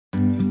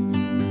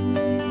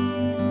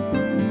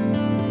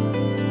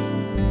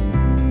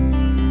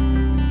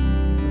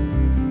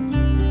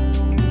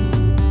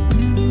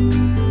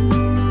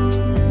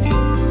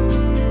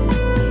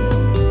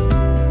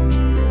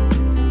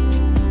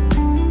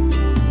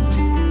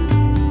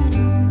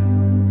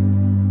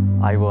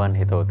ආයුබෝවන්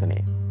හිතවතුනි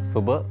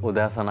සුබ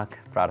උදෑසනක්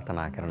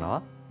ප්‍රාර්ථනා කරනවා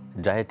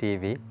ජය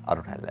TV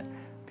අරුණැල්ල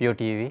Peo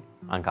TV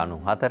අංක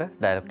 94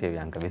 Dialog TV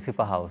අංක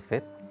 25 ඔස්සේ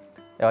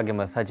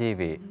එවැගේම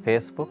සජීවී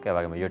Facebook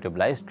එවැගේම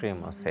YouTube live stream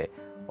ඔස්සේ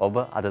ඔබ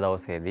අද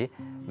දවසේදී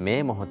මේ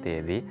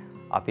මොහොතේදී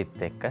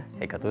අපිත් එක්ක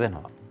එකතු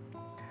වෙනවා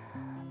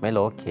මේ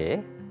ලෝකයේ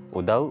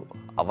උදව්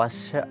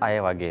අවශ්‍ය අය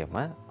වගේම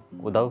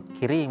උදව්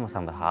කිරීම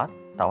සඳහා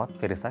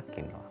තවත් පිරිසක්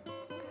ඉන්නවා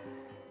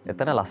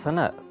එතන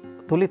ලස්සන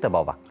තුලිත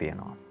බවක්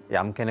තියෙනවා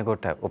යම්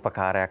කෙනෙකුට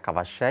උපකාරයක්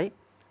අවශ්‍යයි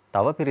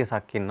තව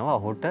පිරිසක් ඉන්නවා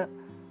ඔහුට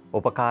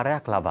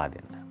උපකාරයක් ලබා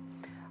දෙන්න.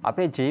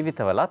 අපේ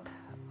ජීවිතවලත්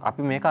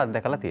අපි මේක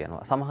අත්දැකලා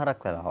තියෙනවා. සමහරක්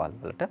වෙලාවල්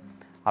වලට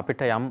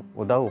අපිට යම්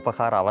උදව්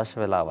උපකාර අවශ්‍ය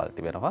වෙලාවල්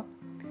තිබෙනවා.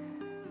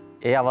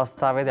 ඒ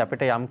අවස්ථාවේදී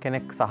අපිට යම්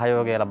කෙනෙක්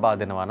සහයෝගය ලබා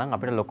දෙනවා නම්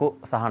අපිට ලොකු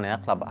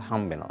සහනයක්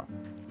හම්බ වෙනවා.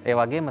 ඒ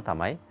වගේම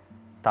තමයි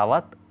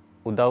තවත්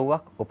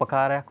උදව්වක්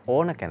උපකාරයක්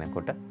ඕන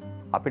කෙනෙකුට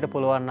අපිට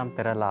පුළුවන් නම්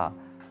පෙරලා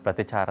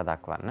ප්‍රතිචාර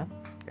දක්වන්න.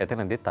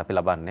 එතනදිත් අපි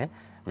ලබන්නේ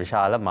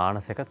විශාල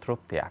මානසික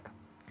තෘප්තියක්.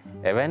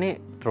 එවැනි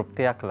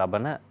තෘප්තියක්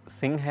ලබන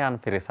සිංහයන්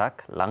පිරිසක්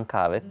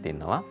ලංකාවෙත්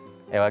ඉන්නවා.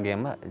 ඒ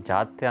වගේම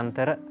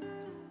ජාත්‍යන්තර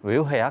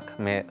ව්‍යුහයක්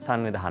මේ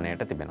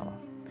සංවිධානයට තිබෙනවා.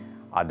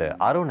 අද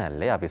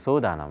අරුණැල්ලේ අපි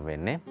සූදානම්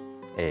වෙන්නේ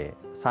ඒ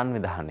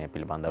සංවිධානය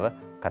පිළිබඳව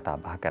කතා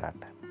බහ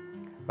කරන්න.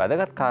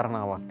 වැදගත්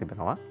කාරණාවක්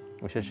තිබෙනවා.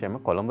 විශේෂයෙන්ම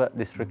කොළඹ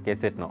දිස්ත්‍රික්කයේ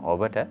සිටින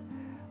ඔබට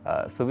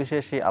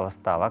සුවිශේෂී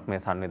අවස්ථාවක් මේ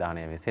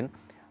සංවිධානය විසින්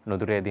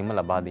නුදුරේදීම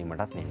ලබා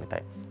දීමටත්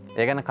නියමිතයි.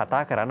 ඒ ගැන කතා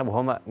කරන්න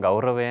බොහොම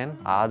ගෞරවයෙන්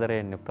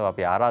ආදරයෙන් යුක්තව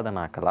අපි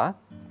ආරාධනා කළා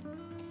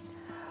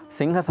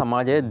සිංහ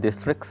සමාජයේ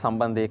දිස්ත්‍රික්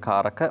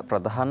සම්බන්ධීකාරක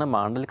ප්‍රධාන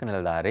මාණ්ඩලික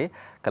නිලධාරී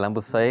කොළඹ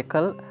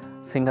සර්කල්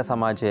සිංහ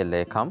සමාජයේ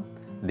ලේකම්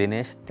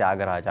දිනේෂ්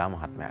ත්‍යාගරාජා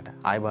මහත්මයාට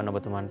ආයුබෝවන්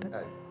ඔබතුමන්ට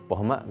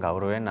බොහොම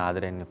ගෞරවයෙන්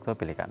ආදරයෙන් යුක්තව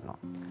පිළිගන්නවා.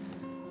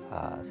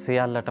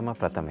 සියල්ලටම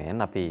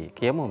ප්‍රථමයෙන් අපි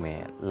කියමු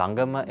මේ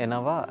ළඟම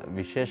එනවා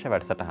විශේෂ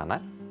වැඩසටහන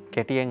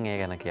කෙටියෙන් ඒ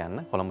ගැන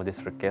කියන්න කොළඹ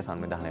දිස්ත්‍රික්කයේ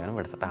සංවිධානය වෙන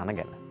වැඩසටහන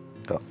ගැන.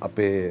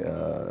 අපේ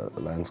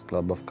Lions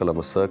Club of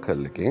Colombo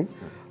Circle එකෙන්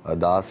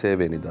 16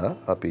 වෙනිදා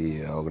අපි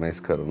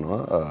ඕගනයිස්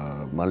කරනවා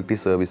මල්ටි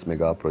සර්විස්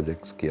මෙගා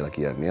ප්‍රොජෙක්ට්ස් කියලා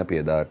කියන්නේ.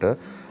 අපි එදාට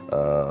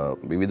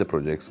විවිධ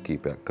ප්‍රොජෙක්ට්ස්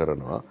කීපයක්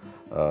කරනවා.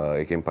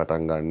 ඒකෙන්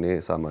පටන්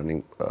ගන්නේ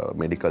සාමාන්‍යයෙන්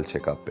මෙඩිකල්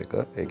චෙක්අප් එක.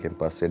 ඒකෙන්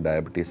පස්සේ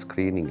ඩයබටිස්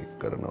ස්ක්‍රීනින් එක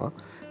කරනවා.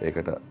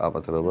 ඒකට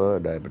අමතරව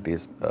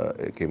ඩයබටිස්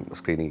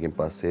ස්ක්‍රීනින් එකෙන්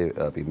පස්සේ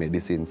අපි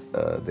මෙඩිසින්ස්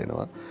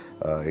දෙනවා.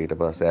 ඊට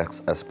පස්සේ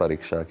ඇස්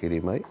පරීක්ෂා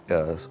කිරීමයි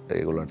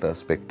ඒගොල්ලන්ට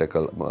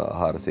ස්පෙක්ටකල්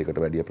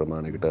 400කට වැඩි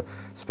ප්‍රමාණයකට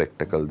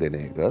ස්පෙක්ටකල් දෙන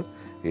එක.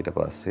 ඊට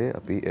පස්සේ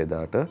අපි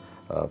එදාට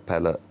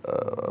පැල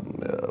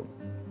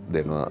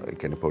දෙනවා. ඒ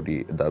කියන්නේ පොඩි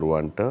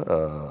දරුවන්ට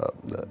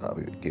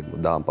අපි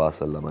කියමු දාම්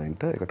පාසල්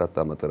ළමයින්ට ඒකටත්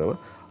අමතරව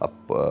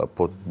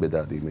පොත්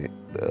බෙදා දීමේ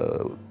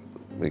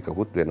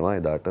මේකකුත් වෙනවා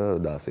එදාට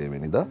 16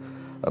 වෙනිදා.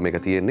 මේක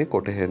තියෙන්නේ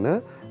කොටහෙන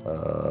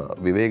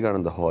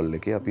විවේකානන්ද හෝල්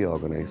එකේ අපි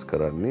ඕගනයිස්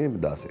කරන්නේ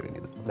 16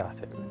 වෙනිදා.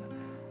 16 වෙනිදා.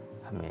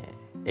 මේ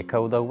එක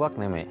උදව්වක්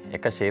නෙමෙයි,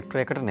 එක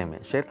ක්ෂේත්‍රයකට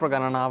නෙමෙයි. ක්ෂේත්‍ර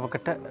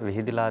ගණනාවකට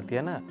විහිදිලා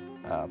තියෙන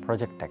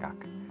ප්‍රොජෙක්ට්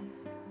එකක්.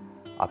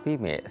 අපි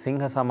මේ සිංහ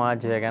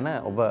සමාජය ගැන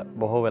ඔබ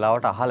බොහෝ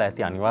වෙලාවට අහලා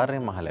ඇති,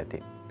 අනිවාර්යෙන්ම අහලා ඇති.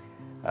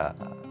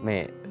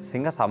 මේ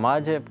සිංහ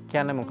සමාජය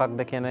කියන්නේ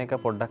මොකක්ද කියන එක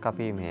පොඩ්ඩක්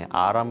අපි මේ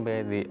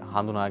ආරම්භයේදී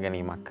හඳුනා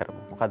ගැනීමක්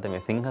කරමු. මොකද්ද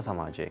මේ සිංහ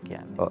සමාජය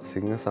කියන්නේ?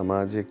 සිංහ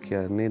සමාජය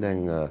කියන්නේ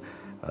දැන්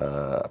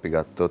අපි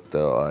ගත්තොත්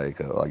ඒක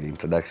වගේ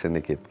ඉන්ට්‍රොඩක්ෂන්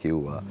එකෙත්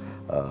කිව්වා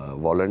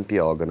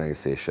වොලන්ටියර්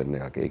ඕගනයිසේෂන්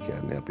එකක්. ඒ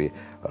කියන්නේ අපි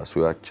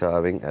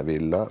ස්වච්ඡාවෙන්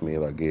ඇවිල්ලා මේ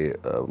වගේ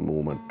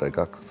මූවමන්ට්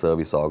එකක්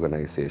සර්විස්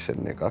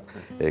ඕගනයිසේෂන් එකක්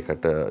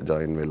ඒකට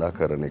ජොයින් වෙලා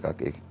කරන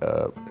එකක්.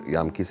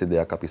 යම් කිසි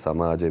දෙයක් අපි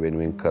සමාජය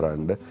වෙනුවෙන්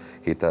කරන්න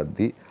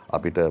හිතද්දී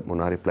අපිට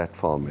මොන හරි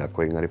ප්ලැට්ෆෝම් එකක්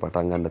කොහෙන් හරි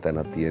පටන් ගන්න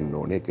තැනක් තියෙන්න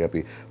ඕනේ. ඒක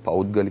අපි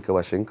පෞද්ගලික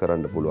වශයෙන්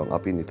කරන්න පුළුවන්.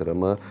 අපි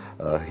නිතරම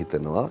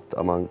හිතනවා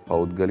තමන්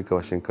පෞද්ගලික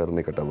වශයෙන්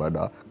කරන එකට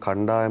වඩා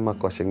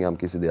කණ්ඩායමක් වශයෙන් යම්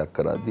කිසි දෙයක්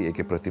කරද්දී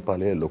ඒකේ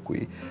ප්‍රතිඵලය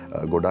ලොකුයි.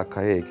 ගොඩක්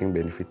අය ඒකෙන්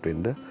බෙනිෆිට්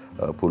වෙන්න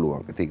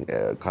පුළුවන්. ඉතින්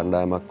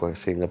කණ්ඩායමක්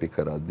වශයෙන් අපි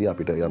කරද්දී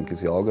අපිට යම්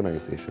කිසි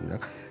ඕගනයිසේෂන්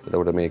එකක්.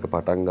 එතකොට මේක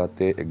පටන්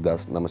ගත්තේ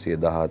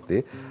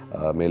 1917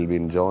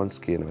 මෙල්වින් ජෝන්ස්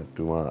කියන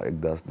වැතුමා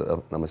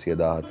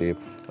 1917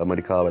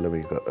 ඇමරිකාවල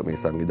මේ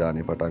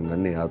සංවිධානය පටන්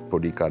ගන්නේ. එයාත්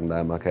පොඩි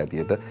කණ්ඩායමක්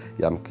හැටියට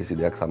යම් කිසි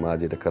දෙයක්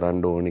සමාජයට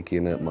කරන්න ඕනේ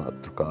කියන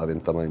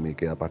මාතෘකාවෙන් තමයි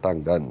මේක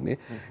පටන් ගන්නෙ.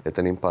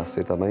 එතනින්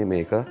පස්සේ තමයි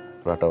මේක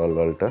රටවල්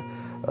වලට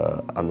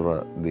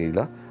අඳුර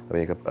දීලා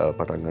මේක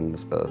පටන් ගන්න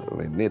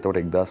වෙන්නේ.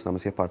 එතකොට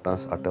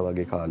 1958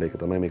 වගේ කාලයක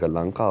තමයි මේක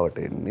ලංකාවට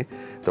එන්නේ.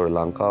 එතකොට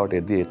ලංකාවට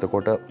එද්දී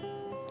එතකොට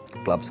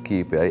ක්ලබ්ස්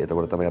කීපයයි.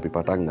 එතකොට තමයි අපි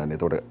පටන් ගන්න.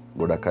 එතකොට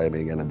ගොඩක් අය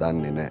මේ ගැන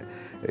දන්නේ නැහැ.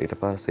 ඊට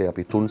පස්සේ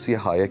අපි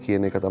 306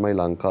 කියන එක තමයි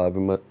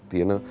ලංකාවෙම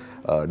තියෙන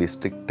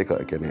ඩිස්ට්‍රික්ට් එක.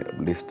 කියන්නේ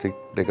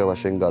ඩිස්ට්‍රික්ට් එක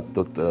වශයෙන්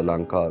ගත්තොත්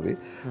ලංකාවේ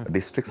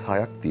ඩිස්ට්‍රික්ස්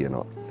 6ක්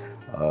තියෙනවා.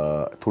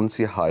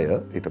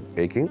 306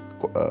 ඒකෙන්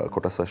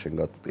කොටස්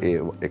වශයෙන් ගත්තොත්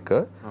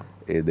A1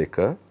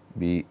 A2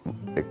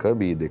 B1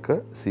 B2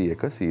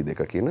 C1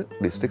 C2 කියන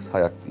ඩිස්ට්‍රික්ස්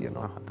 6ක්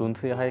තියෙනවා.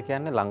 306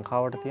 කියන්නේ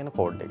ලංකාවට තියෙන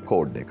කෝඩ් එක.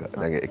 කෝඩ් එක.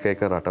 දැන්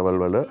එක රටවල්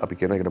වල අපි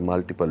කියන එකට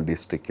මල්ටිපල්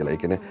ඩිස්ට්‍රික්ට් කියලා.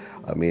 ඒ කියන්නේ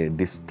මේ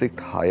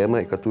ඩිස්ට්‍රික්ට් 6ම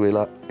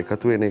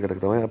එකතු වෙන එකට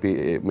තමයි අපි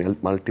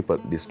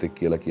මල්ටිපල් ඩිස්ට්‍රික්ට්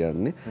කියලා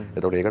කියන්නේ.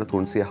 එතකොට ඒකට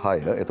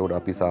 306. එතකොට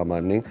අපි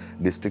සාමාන්‍යයෙන්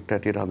ඩිස්ට්‍රික්ට්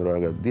හැටියට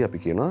හඳුනාගද්දී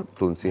අපි කියනවා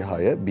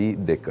 306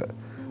 B2.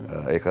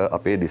 ඒක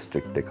අපේ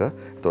ඩිස්ට්‍රික්ට් එක.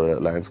 එතකොට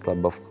ලයන්ස්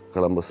ක්ලබ් ඔෆ්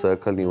කොලම්බෝ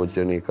සර්කල්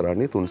නියෝජනය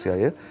කරන්නේ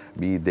 306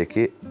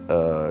 B2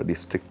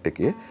 ඩිස්ට්‍රික්ට්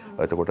එකේ.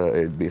 එතකොට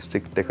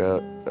ඩිස්ට්‍රික්ට් එක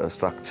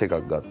ස්ට්‍රක්චර්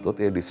එකක්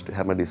ගත්තොත් ඒ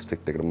හැම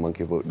ඩිස්ට්‍රික්ට් එකකටම මම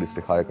කියපු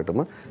ඩිස්ට්‍රික්ට්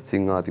 6කටම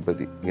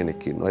සිංහාධිපති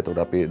කෙනෙක් ඉන්නවා.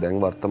 එතකොට අපේ දැන්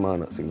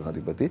වර්තමාන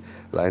සිංහාධිපති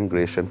ලයන්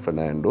ග්‍රේෂන්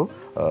ෆර්නෑන්ඩෝ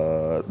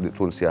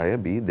 306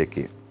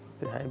 B2.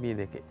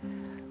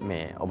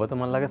 මේ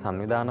ඔබතුමන්ලගේ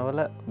සංවිධානවල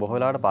බොහෝ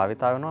වෙලාවට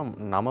භාවිතා වෙනවා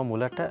නම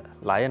මුලට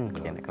ලයන්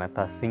කියන එක.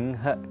 නැත්නම් සිංහ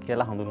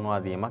කියලා හඳුන්වා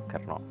දීමක්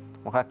කරනවා.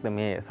 මොකක්ද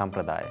මේ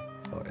සම්ප්‍රදාය?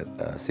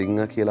 සිංහ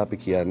කියලා අපි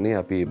කියන්නේ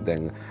අපි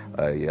දැන්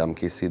යම්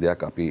කිසි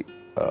දෙයක් අපි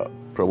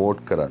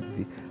ප්‍රමෝට්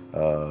කරද්දී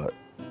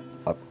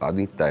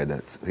අනිත් අය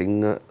දැන් සිංහ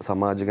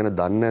සමාජය ගැන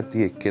දන්නේ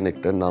නැති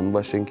එක්කෙනෙක්ට නම්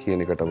වශයෙන්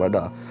කියන එකට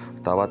වඩා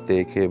තවත්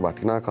ඒකේ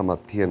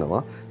වටිනාකමක්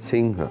තියෙනවා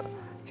සිංහ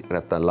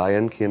නැත්තම්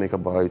ලයන් කියන එක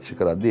පාවිච්චි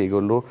කරද්දී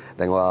ඒගොල්ලෝ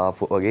දැන්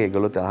වගේ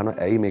ඒගොල්ලෝ අහනවා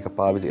ඇයි මේක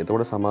පාවිච්චි.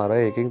 එතකොට සමහර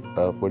අය ඒකෙන්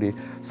පොඩි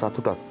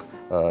සතුටක්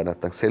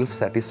නැත්තම් self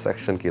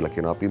satisfaction කියලා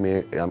කියනවා. අපි මේ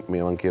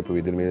මම කියපු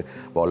විදිහට මේ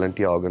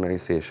volunteer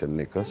organisation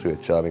එක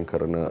ස්වේච්ඡාවෙන්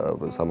කරන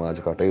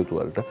සමාජ කටයුතු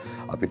වලට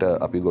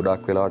අපි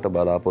ගොඩක් වෙලාවට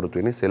බලාපොරොත්තු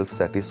වෙන්නේ self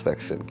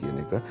satisfaction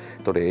කියන එක.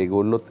 ඒතකොට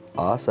ඒගොල්ලොත්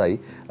ආසයි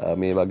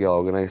මේ වගේ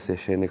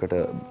organisation එකට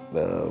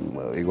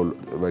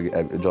ඒගොල්ලෝ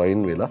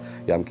join වෙලා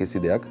යම්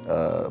කිසි දෙයක්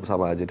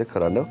සමාජයට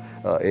කරන්න.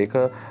 ඒක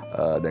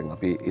දැන්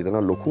අපි හිතන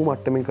ලොකු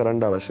මට්ටමින්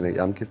කරන්න අවශ්‍ය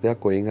නැහැ. යම් කිසි දෙයක්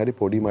කොහෙන් හරි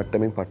පොඩි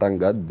මට්ටමින් පටන්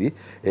ගද්දි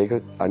ඒක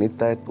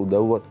අනිත් අයත්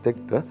උදව්වත්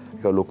එක්ක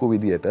ලොකු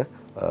විදියට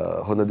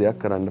හොඳ දෙයක්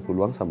කරන්න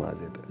පුළුවන්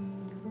සමාජයට.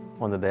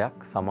 හොඳ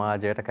දෙයක්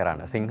සමාජයට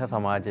කරන්න. සිංහ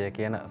සමාජය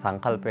කියන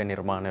සංකල්පය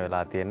නිර්මාණය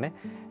වෙලා තියෙන්නේ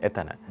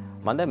එතන.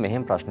 මම දැන්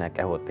මෙහෙම ප්‍රශ්නයක්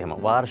අහුවොත් එහෙම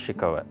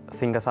වාර්ෂිකව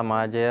සිංහ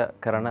සමාජය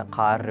කරන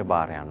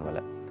කාර්යභාරයන් වල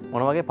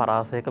මොන වගේ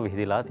පරාසයක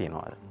විහිදලා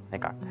තියෙනවද?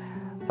 එකක්.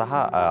 සහ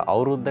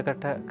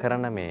අවුරුද්දකට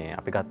කරන මේ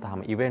අපි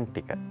ගත්තාම ඉවෙන්ට්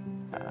ටික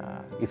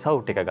ඉසව්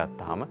ටික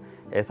ගත්තාම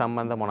ඒ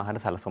සම්බන්ධ මොන හරි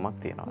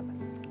සැලසුමක් තියෙනවද?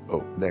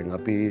 ඔව් දැන්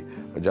අපි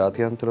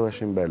ජාත්‍යන්තර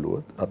වශයෙන්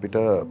බැලුවොත් අපිට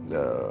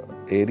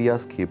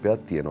ඒරියාස්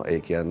කීපයක් තියෙනවා. ඒ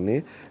කියන්නේ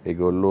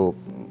ඒගොල්ලෝ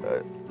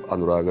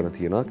අනුරාගෙන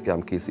තියෙනවා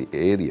යම් කිසි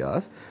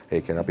ඒරියාස්.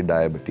 ඒ කියන්නේ අපි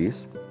ඩයබටිස්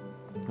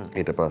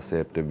ඊට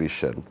පස්සේ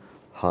vision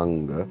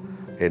hunger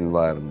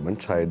environment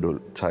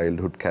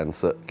childhood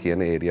cancer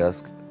කියන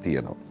ඒරියාස්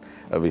තියෙනවා.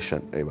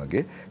 විෂන් ඒ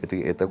වගේ.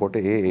 ඉතින් එතකොට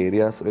ඒ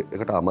ඒරියාස්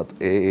එකට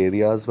ඒ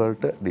ඒරියාස්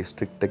වලට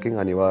ඩිස්ට්‍රික්ට් එකකින්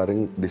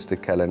අනිවාර්යෙන්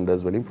ඩිස්ට්‍රික්ට්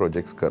කැලෙන්ඩර්ස් වලින්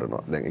ප්‍රොජෙක්ට්ස්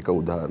කරනවා. දැන් එක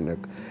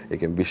උදාහරණයක්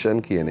ඒකෙන්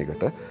විෂන් කියන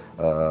එකට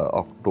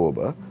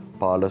ඔක්තෝබර්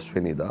 15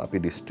 වෙනිදා අපි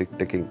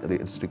ඩිස්ට්‍රික්ට් එකකින්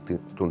ඩිස්ට්‍රික්ට්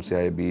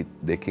 306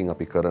 B2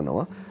 අපි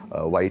කරනවා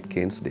white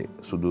canes day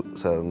සුදු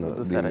සරණ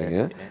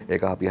දිනය.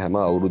 ඒක අපි හැම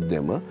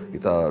අවුරුද්දෙම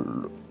ඉතා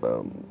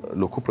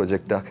ලොකු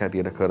ප්‍රොජෙක්ට් එකක්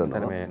හැටියට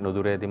කරනවා. මේ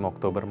නුදුරේදීම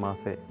ඔක්තෝබර්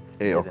මාසේ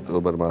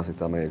ඔක්තෝබර් මාසේ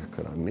තමයි ඒක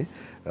කරන්නේ.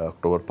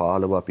 ඔක්තෝබර්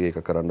 15 අපි ඒක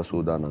කරන්න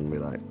සූදානම්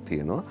වෙලා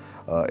තියෙනවා.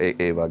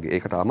 ඒ වගේ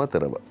ඒකට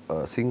අමතරව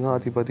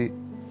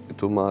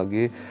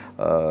සිංහාධිපතිතුමාගේ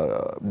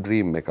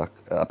ඩ්‍රීම් එකක්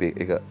අපි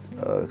ඒක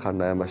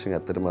කණ්ඩායම් වශයෙන්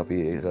ඇත්තටම අපි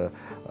ඒක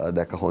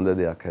දැක හොඳ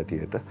දෙයක්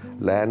හැටියට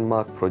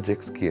ලෑන්ඩ්මාර්ක්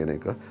ප්‍රොජෙක්ට්ස් කියන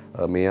එක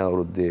මේ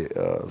අවුරුද්දේ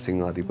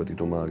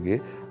සිංහාධිපතිතුමාගේ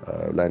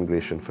ලයන්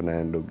ග්‍රේෂන්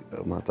ෆර්නෑන්ඩෝ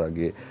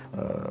මහතාගේ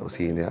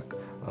සීනයක්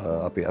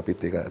අපිත්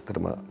ඒක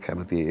ඇත්තටම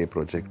කැමති ඒ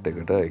ප්‍රොජෙක්ට්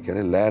එකට. ඒ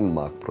කියන්නේ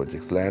ලෑන්ඩ්මාර්ක්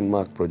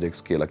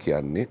ප්‍රොජෙක්ට්ස් කියලා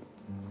කියන්නේ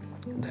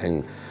දැන්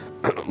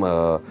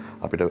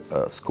අපිට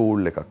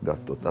ස්කූල් එකක්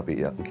ගත්තොත් අපි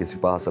කිසි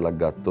පාසලක්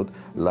ගත්තොත්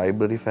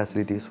ලයිබ්‍රරි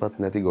ෆැසිලිටීස්වත්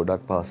නැති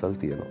ගොඩක් පාසල්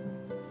තියෙනවා.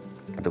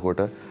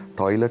 එතකොට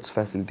ටොයිලට්ස්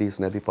ෆැසිලිටීස්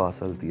නැති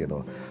පාසල්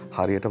තියෙනවා.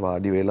 හරියට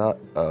වාඩි වෙලා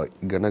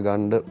ඉගෙන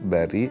ගන්න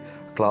බැරි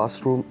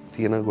ක්ලාස්රූම්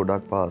තියෙන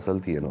ගොඩක් පාසල්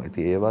තියෙනවා.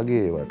 ඉතින් ඒ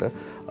වගේ ඒවට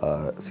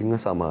සිංහ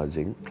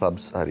සමාජයෙන්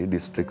ක්ලබ්ස් හරි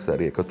ඩිස්ට්‍රික්ස්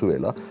හරි එකතු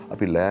වෙලා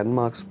අපි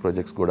ලෑන්ඩ්මාර්ක්ස්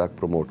ප්‍රොජෙක්ට්ස් ගොඩක්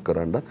ප්‍රොමෝට්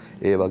කරන්න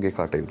ඒ වගේ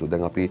කටයුතු.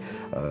 දැන් අපි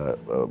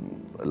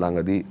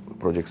ළඟදී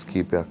ප්‍රොජෙක්ට්ස්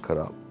කීපයක්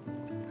කරා.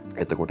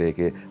 එතකොට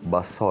ඒකේ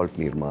බස් හෝල්ට්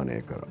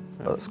නිර්මාණය කරා.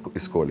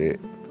 ඉස්කෝලේ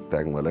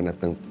තැන්වල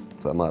නැත්නම්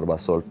සමහර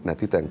බස් හෝල්ට්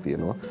නැති තැන්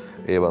තියෙනවා.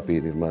 ඒවා අපි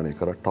නිර්මාණය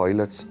කරා.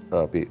 ටොයිලට්ස්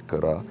අපි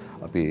කරා.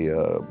 අපි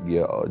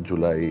ගිය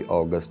ජුලයි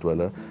ඕගස්ට්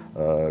වල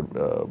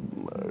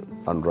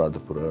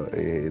අනුරාධපුර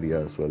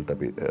ඒරියාස් වලට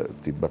අපි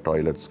තිබ්බ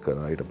ටොයිලට්ස්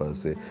කරා. ඊට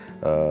පස්සේ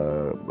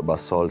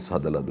බස් හෝල්ට්ස්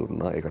හදලා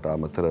දුන්නා. ඒකට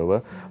අමතරව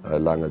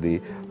ළඟදී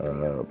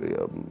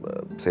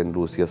සෙන්ට්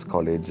ලූසියස්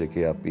කොලෙජ්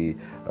එකේ අපි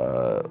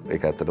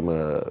ඒක ඇත්තටම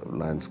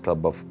ලයන්ස්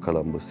ක්ලබ් ඔෆ්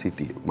කොලම්බෝ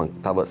සිටි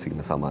තව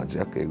සිංහ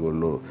සමාජයක්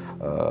ඒගොල්ලෝ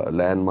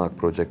ලෑන්ඩ්මාර්ක්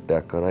ප්‍රොජෙක්ට්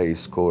එකක් කරා.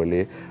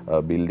 ඉස්කෝලේ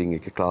බිල්ඩින්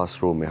එකේ ක්ලාස්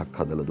රූම්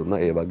එකක් හදලා දුන්නා.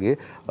 ඒ වගේ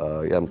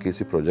යම්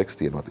කිසි ප්‍රොජෙක්ට්ස්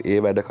තියෙනවා. ඒ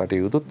වැඩ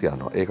කටයුතුත්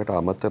යනවා. ඒකට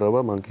අමතරව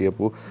මම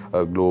කියපු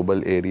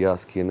ග්ලෝබල්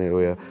ඒරියාස් කියන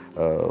ඔය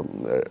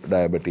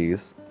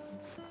ඩයබටිස්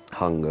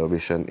හංගර්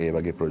විෂන් ඒ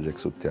වගේ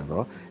ප්‍රොජෙක්ට්ස් උත්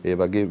යනවා. ඒ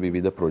වගේ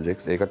විවිධ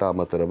ප්‍රොජෙක්ට්ස් ඒකට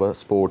අමතරව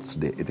ස්පෝර්ට්ස්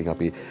ඩේ. ඉතින්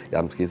අපි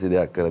යම් කිසි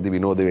දෙයක් කරද්දී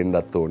විනෝද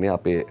වෙන්නත් ඕනේ.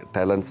 අපේ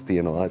ටැලන්ට්ස්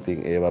තියෙනවා.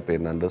 ඉතින් ඒවා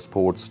පෙන්වන්න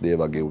ස්පෝර්ට්ස් ඩේ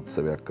වගේ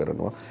උත්සවයක්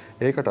කරනවා.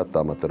 ඒකටත්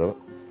අමතරව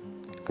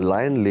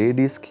ලයන්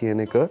ලේඩීස්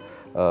කියන එක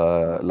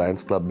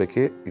ලයන්ස් ක්ලබ්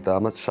එකේ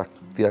ඉතාමත්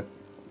ශක්තියක්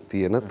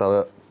තියෙන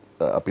තව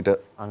අපිට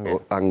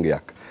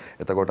අංගයක්.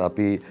 එතකොට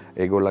අපි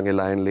ඒගොල්ලන්ගේ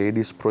ලයන්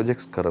ලේඩීස්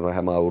ප්‍රොජෙක්ට්ස් කරන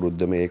හැම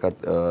අවුරුද්දම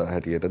ඒකත්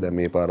හැටියට දැන්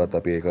මේ පාරත්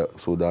අපි ඒක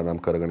සූදානම්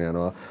කරගෙන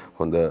යනවා.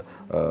 හොඳ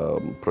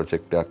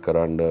ප්‍රොජෙක්ට් එකක්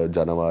කරන්න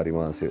ජනවාරි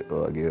මාසේ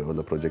වගේ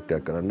හොඳ ප්‍රොජෙක්ට්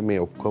එකක් කරන්න. මේ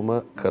ඔක්කොම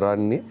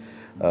කරන්නේ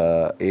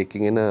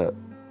ඒකින් එන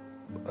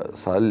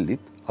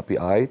සල්ලිත් අපි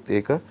ආයෙත්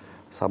ඒක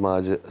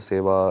සමාජ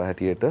සේවා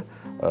හැටියට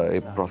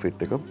ඒ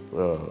ප්‍රොෆිට් එක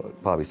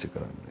පාවිච්චි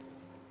කරන්නේ.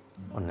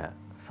 ඔන්න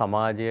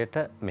සමාජයට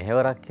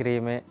මෙහෙවරක්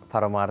කිරීමේ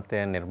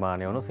පරමාර්ථයෙන්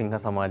නිර්මාණය වුණු සිංහ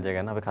සමාජය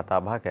ගැන අපි කතා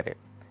බහ කරේ.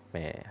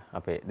 මේ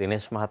අපේ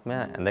දිනේෂ්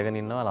මහත්මයා ඇඳගෙන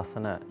ඉන්නවා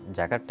ලස්සන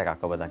ජැකට්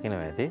එකක් ඔබ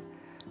දකිනවා ඇති.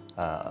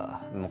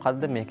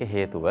 මොකද්ද මේකේ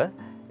හේතුව?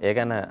 ඒ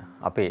ගැන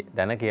අපි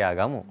දැන කියා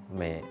ගමු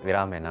මේ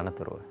විරාමයෙන්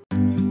අනතුරුව.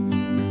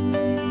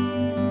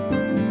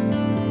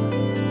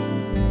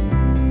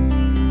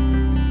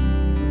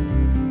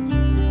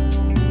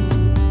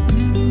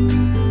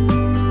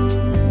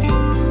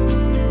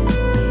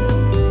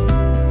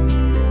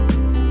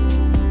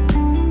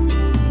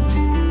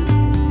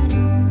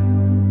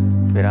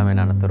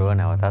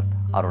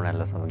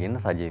 Arunella සමගින්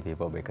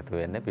සජීවීව ඔබ එකතු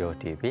වෙන්නේ Peo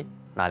TV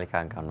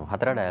නාලිකාංක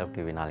 94 Dialog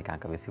TV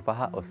නාලිකාංක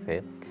 25 ඔස්සේ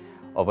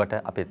ඔබට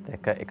අපිත්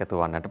එක්ක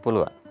එකතු වන්නට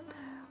පුළුවන්.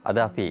 අද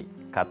අපි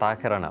කතා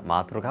කරන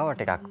මාතෘකාව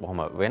ටිකක්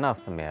බොහොම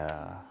වෙනස්.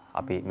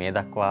 අපි මේ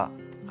දක්වා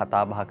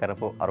කතා බහ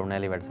කරපු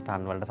අරුණැලි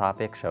වැඩසටහන් වලට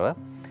සාපේක්ෂව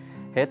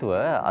හේතුව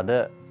අද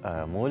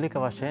මූලික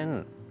වශයෙන්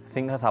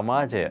සිංහ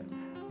සමාජය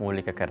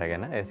මූලික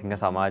කරගෙන ඒ සිංහ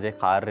සමාජයේ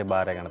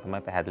කාර්යභාරය ගැන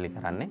තමයි පැහැදිලි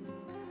කරන්නේ.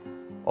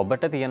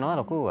 ඔබට තියෙනවා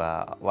ලොකු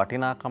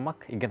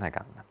වටිනාකමක් ඉගෙන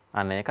ගන්න.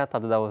 අන්න ඒකත්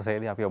අද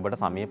දවසේදී අපි ඔබට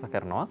සමීප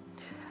කරනවා.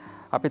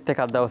 අපිත් එක්ක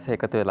අද දවසේ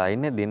එකතු වෙලා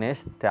ඉන්නේ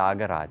දිනේෂ්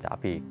ත්‍යාගරාජ.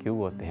 අපි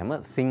කිව්වොත් එහෙම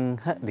සිංහ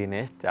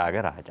දිනේෂ්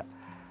ත්‍යාගරාජ.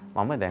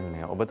 මම දැන්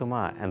මේ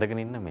ඔබතුමා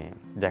ඇඳගෙන ඉන්න මේ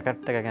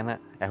ජැකට් එක ගැන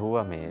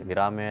ඇහුවා මේ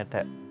විරාමයට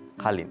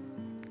කලින්.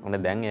 ඔන්න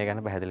දැන් ඒ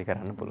ගැන පැහැදිලි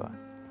කරන්න පුළුවන්.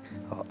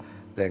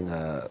 දැන්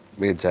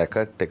මේ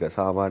ජැකට් එක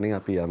සාමාන්‍යයෙන්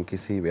අපි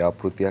යම්කිසි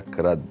ව්‍යාපෘතියක්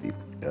කරද්දී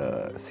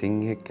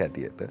සිංහෙක්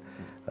හැටියට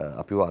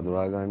අපිව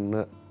අඳුරා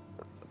ගන්න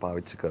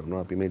පාවිච්චි කරනවා.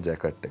 අපි මේ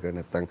ජැකට් එක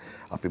නැත්තම්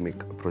අපි මේ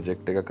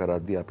ප්‍රොජෙක්ට් එක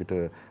කරද්දී අපිට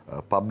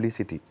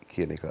පබ්ලිසිටි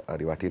කියන එක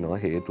හරි වටිනවා.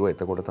 හේතුව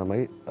එතකොට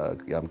තමයි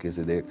යම්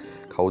කිසි දෙයක්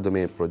කවුද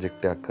මේ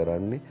ප්‍රොජෙක්ට් එකක්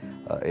කරන්නේ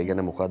ඒ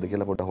ගැන මොකද්ද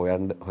කියලා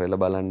පොඩ්ඩක්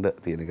හොයලා බලන්න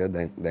තියෙන එක.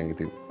 දැන්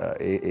ඉතින්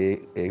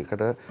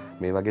ඒකට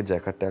මේ වගේ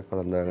ජැකට් එකක්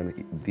වළඳාගෙන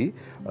ඉද්දී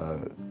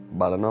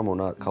බලනවා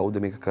මොනවා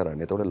කවුද මේක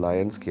කරන්නේ. එතකොට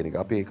ලයන්ස් කියන එක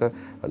අපි ඒක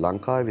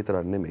ලංකාවේ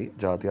විතරක් නෙමෙයි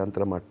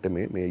ජාත්‍යන්තර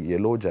මට්ටමේ මේ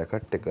යෙලෝ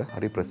ජැකට් එක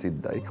හරි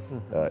ප්‍රසිද්ධයි.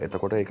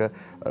 එතකොට ඒක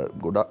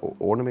ගොඩක්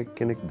ඕනම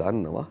කෙනෙක්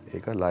දන්නවා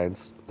ඒක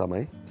ලයන්ස්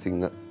තමයි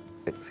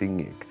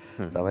සිංහෙක්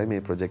තමයි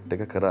මේ ප්‍රොජෙක්ට්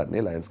එක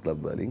කරන්නේ. ලයන්ස්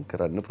ක්ලබ් වලින්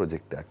කරන්න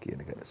ප්‍රොජෙක්ට් එකක්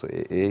කියන එක. සෝ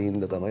ඒ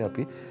හින්දා තමයි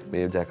අපි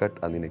මේ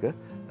ජැකට් අඳින එක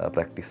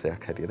ප්‍රැක්ටිස්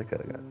එකක් හැටියට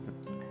කරගන්නේ.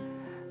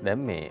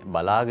 දැන් මේ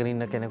බලාගෙන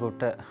ඉන්න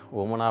කෙනෙකුට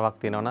වමනාවක්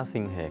තියෙනවා නම්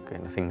සිංහයෙක්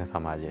වෙන්න සිංහ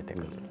සමාජයට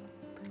එකතු.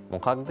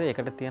 මොකක්ද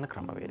ඒකට තියෙන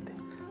ක්‍රමවේදය?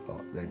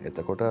 දැන්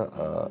එතකොට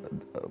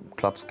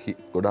ක්ලබ්ස්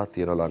ගොඩාක්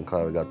තියෙනවා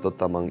ලංකාවේ ගත්තොත්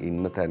තමන්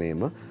ඉන්න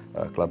තැනේම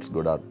ක්ලබ්ස්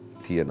ගොඩාක්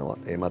තියෙනවා.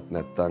 එමත්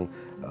නැත්තම්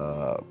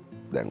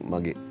දැන්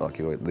මගේ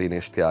කිව්ව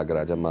දිනේෂ්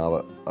ත්‍යාගරාජ මාව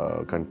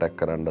කන්ටැක්ට්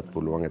කරන්නත්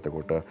පුළුවන්.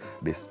 එතකොට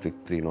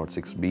ඩිස්ට්‍රික්ට්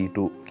 306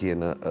 B2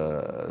 කියන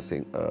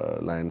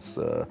ලයන්ස්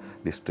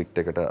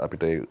ඩිස්ට්‍රික්ට් එකට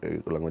අපිට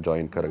ඒගොල්ලන්ව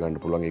ජොයින් කරගන්න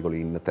පුළුවන්.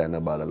 ඒගොල්ලෝ ඉන්න තැන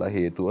බලලා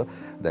හේතුව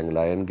දැන්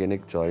ලයන්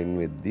කෙනෙක් ජොයින්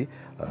වෙද්දී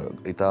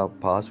ඉතා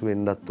පාසු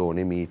වෙන්නත්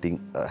ඕනේ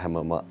මීටිං හැම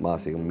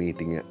මාසෙකම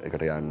මීටිං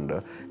එකට යන්න.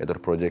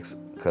 එතකොට ප්‍රොජෙක්ට්ස්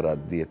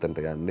කරද්දී එතනට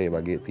යන්න ඒ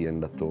වගේ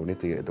තියෙන්නත්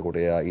ඕනේ. එතකොට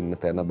එයා ඉන්න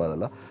තැන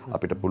බලලා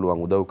අපිට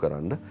පුළුවන් උදව්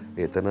කරන්න.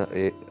 එතන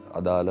ඒ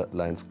අදාළ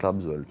ලයන්ස්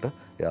ක්ලබ්ස් වලට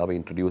එයාව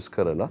ඉන්ට්‍රොඩියුස්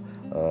කරලා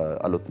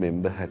අලුත්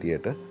මෙම්බර්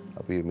හැටියට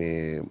අපි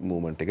මේ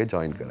මූවමන්ට් එකේ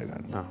ජොයින්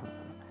කරගන්න.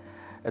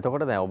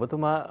 එතකොට දැන්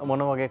ඔබතුමා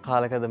මොන වගේ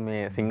කාලයකද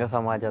මේ සිංහ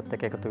සමාජයත්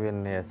එක්ක එකතු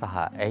වෙන්නේ සහ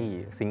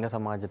ඇයි සිංහ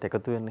සමාජයට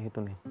එකතු වෙන්න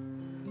හිතුනේ?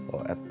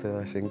 ඇත්ත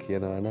වශයෙන්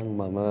කියනවා නම්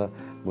මම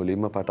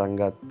මුලින්ම පටන්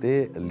ගත්තේ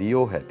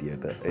ලියෝ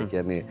හැටියට. ඒ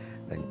කියන්නේ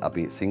දැන්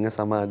අපි සිංහ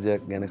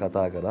සමාජයක් ගැන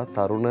කතා කරා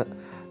තරුණ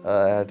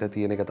යට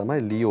තියෙන එක තමයි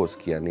ලියෝස්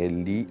කියන්නේ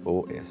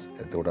LEOS.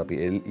 එතකොට අපි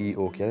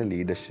LEO කියන්නේ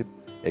ලීඩර්ෂිප්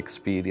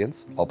එක්ස්පීරියන්ස්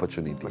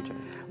ඔපචුනිටි.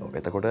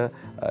 එතකොට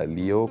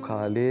ලියෝ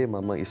කාලේ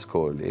මම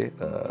ඉස්කෝලේ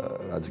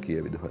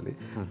රාජකීය විදුහලේ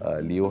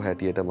ලියෝ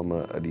හැටියට මම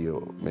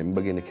ලියෝ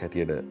මෙම්බර් කෙනෙක්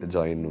හැටියට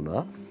ජොයින්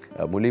වුණා.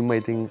 මුලින්ම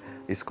ඉතින්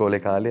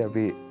ඉස්කෝලේ කාලේ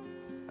අපි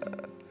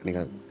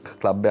නිකන්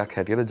ක්ලබ් එකක්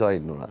හැටියට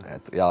ජොයින් වුණා.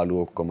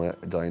 යාළුවෝ ඔක්කොම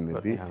ජොයින්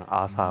වෙද්දී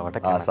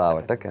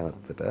ආසාවට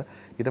කැමැත්තට.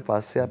 ඊට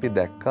පස්සේ අපි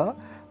දැක්කා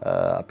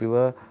අපිව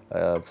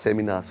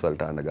සෙමිනාර්ස්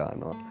වලට අඳ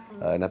ගන්නවා.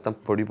 නැත්තම්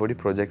පොඩි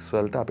ප්‍රොජෙක්ට්ස්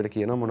වලට අපිට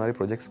කියනවා මොනවාරි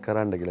ප්‍රොජෙක්ට්ස්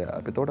කරන්න කියලා.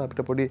 එතකොට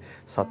අපිට පොඩි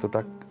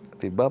සතුටක්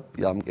තිබ්බා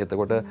යම්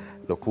එතකොට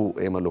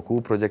ලොකු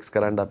ප්‍රොජෙක්ට්ස්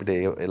කරන්න අපිට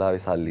ඒ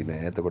වෙලාවේ සල්ලි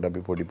නැහැ. එතකොට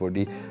අපි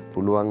පොඩි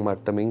පුළුවන්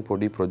මට්ටමින්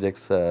පොඩි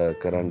ප්‍රොජෙක්ට්ස්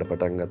කරන්න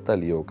පටන් ගත්තා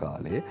ලියෝ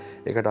කාලේ.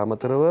 ඒකට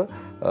අමතරව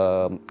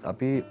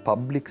අපි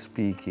පබ්ලික්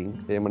ස්පීකින්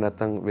එහෙම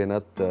නැත්නම්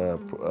වෙනත්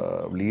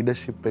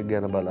ලීඩර්ෂිප් එක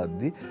ගැන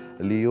බලද්දි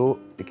ලියෝ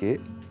එකේ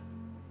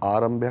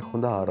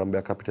හොඳ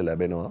ආරම්භයක් අපිට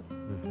ලැබෙනවා.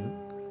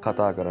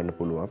 කතා කරන්න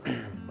පුළුවන්.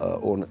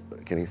 ඕන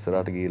කෙනෙක්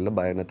ඉස්සරහට ගිහිල්ලා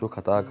බය නැතුව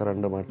කතා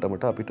කරන්න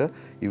මට්ටමට අපිට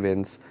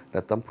ඉවෙන්ට්ස්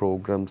නැත්නම්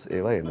ප්‍රෝග්‍රෑම්ස්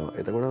ඒවා එනවා.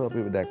 එතකොට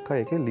අපි දැක්කා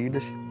ඒකේ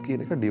ලීඩර්ෂිප්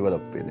කියන එක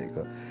ඩෙවලොප් වෙන එක.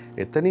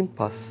 එතනින්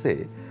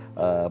පස්සේ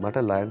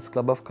මට ලයන්ස්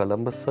ක්ලබ් ඔෆ්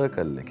කොලම්බස්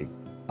සර්කල් එකකින්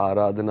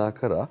ආරාධනා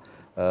කරා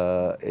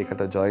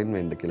ඒකට ජොයින්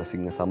වෙන්න කියලා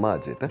සිංහ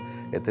සමාජයට.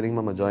 එතනින්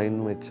මම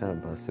ජොයින්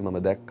වෙච්චාන් පස්සේ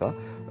මම දැක්කා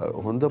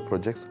හොඳ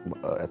ප්‍රොජෙක්ට්ස්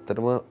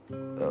ඇත්තටම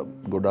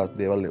ගොඩාක්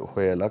දේවල්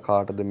හොයලා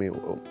කාටද මේ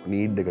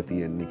නීඩ් එක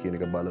තියෙන්නේ කියන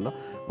එක බලලා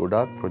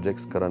ගොඩාක්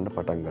ප්‍රොජෙක්ට්ස් කරන්න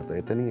පටන් ගත්තා.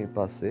 එතනින්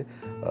පස්සේ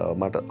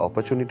මට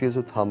ඔපචුනිටිස්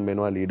උත් හම්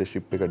වෙනවා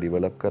ලීඩර්ෂිප් එක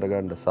ඩෙවලොප්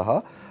කරගන්න සහ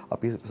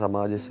අපි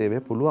සමාජ සේවය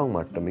පුළුවන්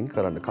මට්ටමින්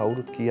කරන්න.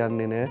 කවුරුත්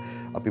කියන්නේ නැහැ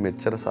අපි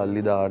මෙච්චර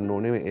සල්ලි දාන්න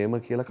ඕනේ එහෙම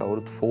කියලා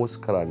කවුරුත් ෆෝස්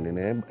කරන්නේ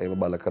නැහැ. ඒව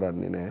බල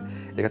කරන්නේ නැහැ.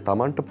 ඒක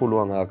Tamanට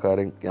පුළුවන්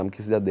ආකාරයෙන් යම්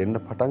කිසි දෙයක් දෙන්න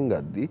පටන්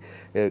ගද්දී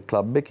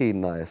ක්ලබ් එකේ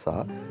ඉන්න අය සහ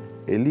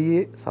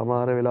එළියේ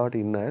සමහර වෙලාවට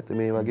ඉන්න අයත්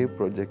මේ වගේ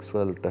ප්‍රොජෙක්ට්ස්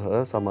වලට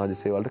සමාජ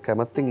සේවවලට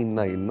කැමැත්තෙන්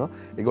ඉන්නවා.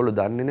 ඒගොල්ලෝ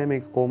දන්නේ නැහැ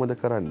මේක කොහොමද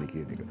කරන්න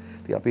කියන එක.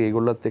 ඉතින් අපි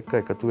ඒගොල්ලොත් එක්ක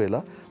එකතු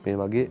වෙලා මේ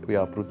වගේ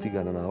ව්‍යාපෘති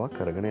ගණනාවක්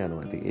කරගෙන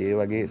යනවා. ඉතින් ඒ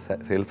වගේ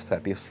self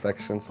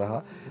satisfaction සහ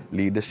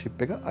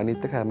leadership එක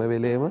අනිත් එක හැම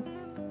වෙලේම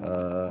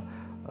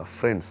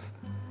friends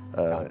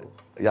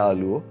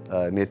යාළුවෝ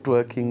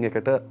networking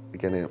එකට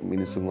කියන්නේ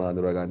මිනිස්සුන්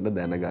ආදර ගන්න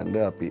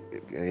දැනගන්න අපි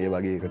ඒ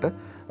වගේ එකට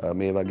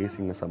මේ වගේ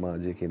සිංහ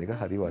සමාජය කියන එක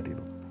හරි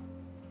වටිනවා.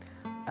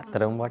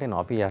 ඇත්තරම වටිනවා.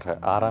 අපි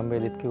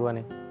ආරම්භයේදීත්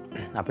කිව්වනේ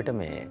අපිට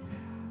මේ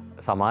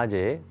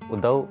සමාජයේ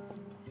උදව්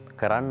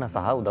කරන්න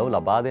සහ උදව්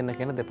ලබා දෙන්න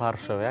කියන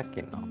දෙපාර්ශ්වයක්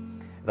ඉන්නවා.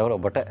 ඒතකොට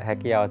ඔබට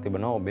හැකියාව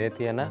තිබෙනවා ඔබේ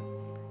තියෙන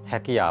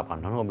හැකියාව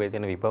පන්නන ඔබේ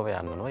තියෙන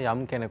විපවයන් වල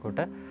යම්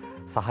කෙනෙකුට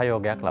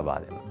සහයෝගයක් ලබා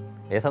දෙන්න.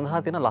 ඒ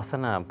සඳහා තියෙන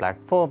ලස්සන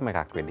ප්ලැට්ෆෝම්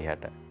එකක්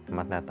විදිහට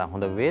එමත් නැත්නම්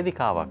හොඳ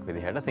වේදිකාවක්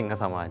විදිහට සිංහ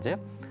සමාජය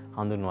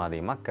හඳුන්වා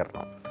දීමක්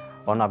කරනවා.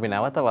 ඔන්න අපි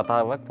නැවත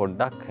වතාවක්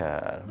පොඩ්ඩක්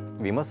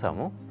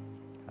විමසමු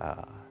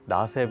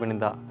 16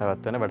 වෙනිදා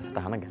පැවැත්වෙන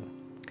වැඩසටහන ගැන.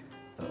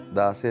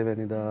 16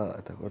 වෙනිදා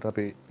එතකොට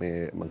අපි මේ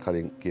මම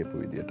කලින් කියපු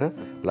විදිහට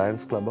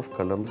ලයන්ස් ක්ලබ් ඔෆ්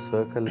කොලම්බෝ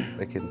සර්කල්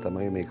එකෙන්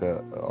තමයි මේක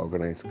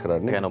ඕගනයිස්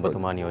කරන්නේ. يعني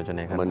ඔබතුමා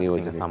නියෝජනය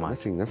කරන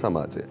සිංහ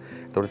සමාජය.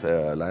 එතකොට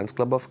ලයන්ස්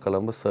ක්ලබ් ඔෆ්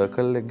කොලම්බෝ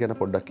සර්කල් එක ගැන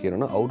පොඩ්ඩක්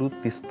කියනවනම් අවුරුදු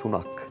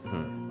 33ක්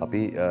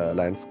අපි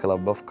ලයන්ස්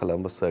ක්ලබ් ඔෆ්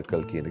කොලම්බෝ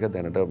සර්කල් කියන එක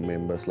දැනට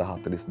මෙම්බර්ස්ලා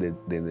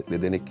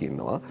 42 දෙනෙක්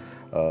ඉන්නවා.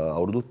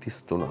 අවුරුදු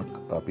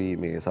 33ක් අපි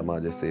මේ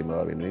සමාජ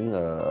සේවාව වෙනුවෙන්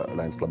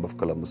ලයන්ස් ක්ලබ් ඔෆ්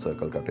කොලම්බෝ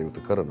සර්කල්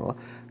කටයුතු කරනවා.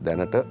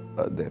 දැනට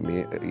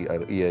මේ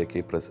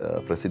ඊයේ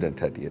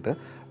ප්‍රෙසිඩන්ට් හැටියට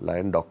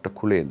ලයන් ඩොක්ටර්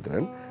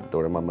කුලේන්ද්‍රන්.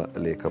 එතකොට මම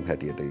ලේකම්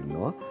හැටියට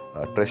ඉන්නවා.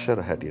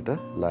 ට්‍රෙෂරර් හැටියට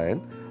ලයන්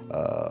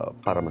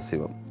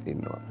පරමසිවම්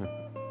ඉන්නවා.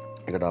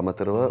 ඒකට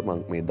අමතරව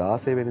මම මේ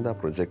 16 වෙනිදා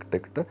ප්‍රොජෙක්ට්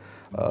එකට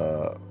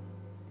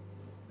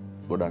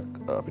ගොඩක්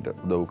අපිට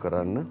උදව්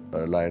කරන්න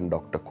ලයන්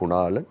ඩොක්ටර්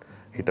කුණාලන්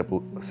හිටපු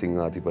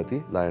සිංහාධිපති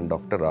ලයන්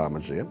ඩොක්ටර්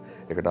රාමජයන්.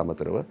 ඒකට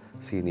අමතරව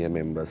සීනියර්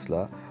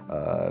මෙම්බර්ස්ලා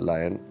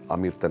ලයන්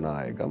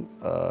අමිර්තනායකම්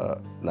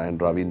ලයන්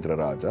රවීන්ද්‍ර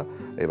රාජා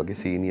ඒ වගේ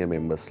සීනියර්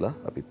මෙම්බර්ස්ලා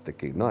අපිත්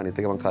එක්ක ඉන්නවා.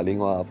 අනිත් එක මම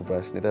කලින් ආපු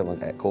ප්‍රශ්නෙට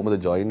මම කොහොමද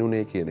ජොයින්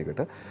වුනේ කියන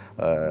එකට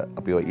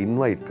අපි ඔය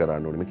ඉන්වයිට්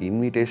කරන්න ඕනේ. මේක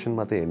ඉන්විටේෂන්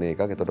මත එන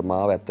එකක්. ඒතකොට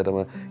මාව ඇත්තටම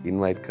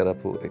ඉන්වයිට්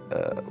කරපු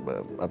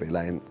අපේ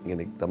ලයන්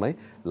කෙනෙක් තමයි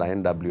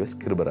ලයන් WS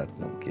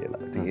කිරුබරත්නම්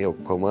කියලා. ඉතින් ඒ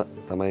ඔක්කොම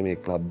තමයි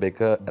මේ ක්ලබ්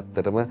එක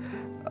ඇත්තටම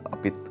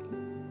අපිත්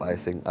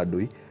වයසෙන්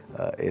අඩුයි.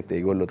 ඒත්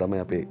ඒගොල්ලෝ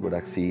තමයි අපේ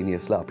ගොඩක්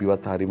සීනියර්ස්ලා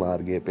අපිවත් හරි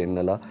මාර්ගයේ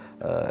පෙන්නලා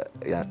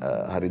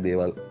හරි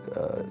දේවල්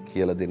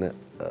කියලා දෙන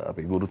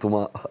අපේ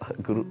ගුරුතුමා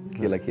ගුරු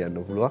කියලා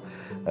කියන්න පුළුවන්.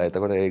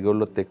 එතකොට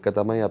ඒගොල්ලොත් එක්ක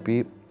තමයි අපි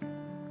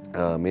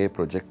මේ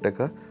ප්‍රොජෙක්ට්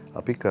එක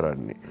අපි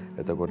කරන්නේ.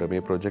 එතකොට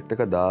මේ ප්‍රොජෙක්ට්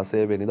එක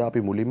 16 වෙනිදා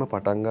අපි මුලින්ම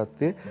පටන්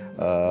ගත්තේ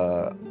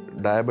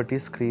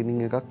ඩයබටිස්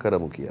ස්ක්‍රීනින් එකක්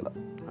කරමු කියලා.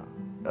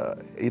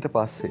 ඊට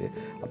පස්සේ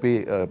අපි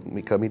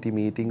කමිටි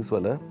මීටිංස්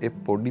වල ඒ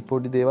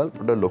පොඩි දේවල්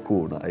පොඩ ලොකු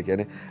වුණා. ඒ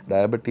කියන්නේ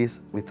ඩයබටිස්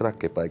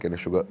විතරක් එපා. ඒ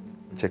කියන්නේ ෂුගර්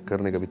චෙක්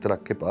කරන එක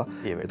විතරක් එපා.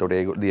 එතකොට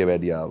ඒ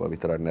දියවැඩියාව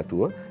විතරක්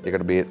නැතුව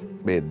ඒකට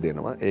බේත්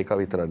දෙනවා. ඒක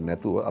විතරක්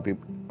නැතුව අපි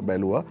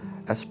බැලුවා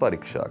ඇස්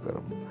පරීක්ෂා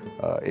කරමු.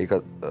 ඒක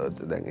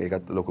දැන්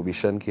ඒකත් ලොකු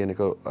විෂන් කියන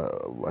එක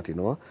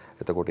වටිනවා.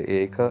 එතකොට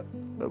ඒක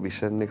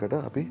විෂන් එකට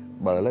අපි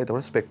බලලා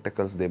එතකොට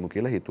ස්පෙක්ටකල්ස් දෙමු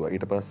කියලා හිතුවා.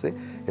 ඊට පස්සේ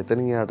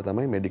එතනින් එහාට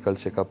තමයි මෙඩිකල්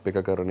චෙක්අප්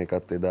එක කරන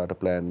එකත් එදාට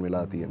ප්ලෑන්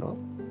වෙලා තියෙනවා.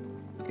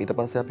 ඊට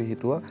පස්සේ අපි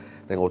හිතුවා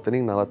දැන්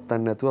ඔතනින්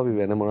නවත්තන්න නැතුව අපි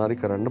වෙන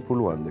මොනාරි කරන්න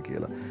පුළුවන්ද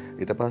කියලා.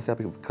 ඊට පස්සේ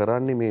අපි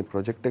කරන්නේ මේ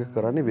ප්‍රොජෙක්ට් එක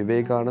කරන්නේ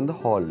විවේකානන්ද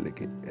හෝල්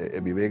එකේ.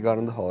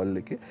 විවේකානන්ද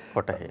හෝල් එකේ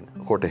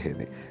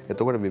කොටහෙනේ.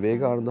 එතකොට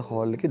විවේකානන්ද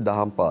හෝල් එකේ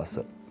දහම්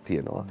පාසල්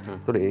තියෙනවා.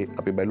 ඒතකොට ඒ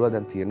අපි බැලුවා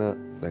දැන් තියෙන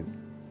දැන්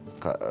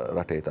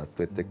රටේ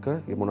තත්ත්වෙත් එක්ක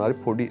මේ මොනාරි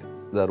පොඩි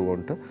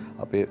දරුවන්ට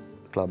අපේ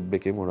ක්ලබ්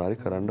එකේ මොනාරි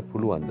කරන්න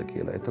පුළුවන්ද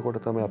කියලා. එතකොට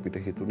තමයි අපිට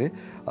හිතුනේ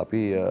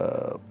අපි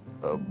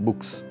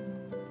බුක්ස්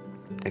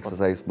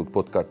එක්සසයිස් බුක්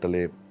පොත්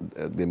කට්ටලේ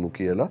දෙමු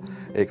කියලා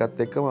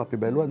ඒකත් එක්කම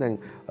අපි බැලුවා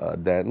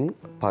දැන්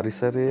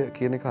පරිසරය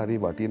කියන එක හරි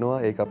වටිනවා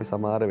ඒක අපි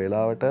සමහර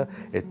වෙලාවට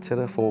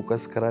එච්චර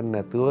ෆෝකස් කරන්නේ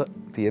නැතුව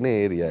තියෙන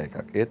ඒරියා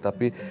එකක්. ඒත්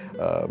අපි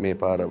මේ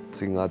පාර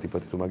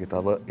සිංහාධිපතිතුමාගේ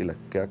තව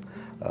ඉලක්කයක්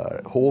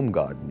හෝම්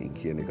ගාඩනින්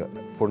කියන එක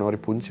පොනවරි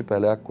පුංචි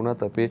පැලයක්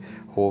වුණත් අපේ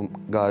හෝම්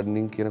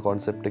ගාඩනින් කියන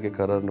කොන්සෙප්ට් එක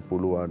කරන්න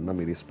පුළුවන්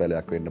නම් මිරිස්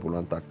පැලයක් වෙන්න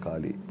පුළුවන්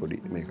තක්කාලි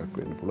පොඩි මේකක්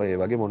වෙන්න පුළුවන් ඒ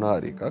වගේ මොන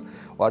හරි එකක්.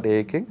 ඔයාට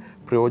ඒකෙන්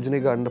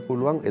ප්‍රයෝජනෙ ගන්න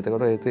පුළුවන්.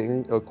 එතකොට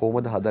ඒකෙන්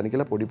කොහොමද හදන්නේ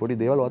කියලා පොඩි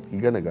පොඩි දේවල් ඔයත්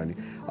ඉගෙන ගනි.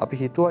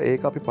 අපි හිතුවා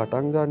ඒක අපි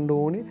පටන් ගන්න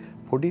ඕනේ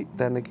පොඩි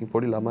තැනකින්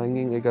පොඩි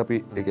ළමයින්ගෙන් ඒක අපි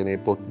ඒ කියන්නේ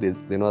පොත්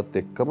දෙනවත්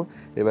එක්කම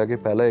ඒ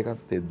වගේ පැල එකක්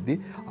දෙද්දි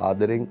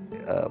ආදරෙන්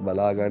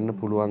බලා ගන්න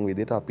පුළුවන්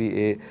විදිහට අපි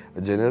ඒ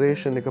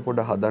ජෙනරේෂන් එක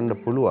පොඩ හදන්න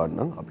පුළුවන්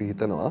නම් අපි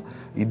හිතනවා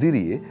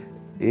ඉදිරියේ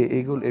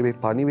ඒගොල්ලෝ මේ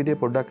පණිවිඩය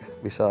පොඩ්ඩක්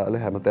විශාල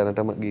හැම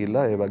තැනටම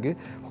ගිහිල්ලා ඒ වගේ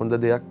හොඳ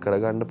දෙයක්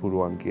කරගන්න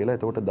පුළුවන් කියලා.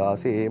 එතකොට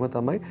 16 ඒම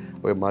තමයි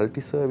ඔය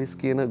මල්ටි සර්විස්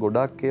කියන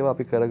ගොඩක් ඒවා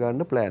අපි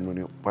කරගන්න ප්ලෑන්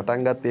වුණේ.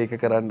 පටන් ගත්තේ ඒක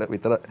කරන්න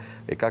විතර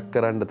එකක්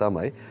කරන්න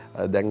තමයි.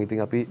 දැන්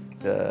ඉතින් අපි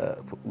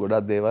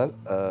ගොඩක් දේවල්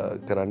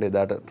කරන්න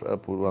එදාට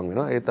පුළුවන්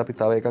වෙනවා. ඒත් අපි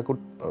තව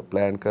එකකුත්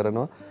ප්ලෑන්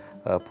කරනවා.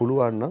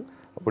 පුළුවන් නම්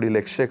පොඩි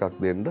ලෙක්චර්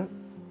එකක් දෙන්න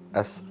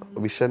as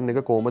vision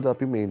එක කොහොමද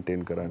අපි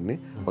මේන්ටේන් කරන්නේ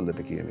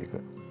හොඳට කියන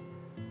එක.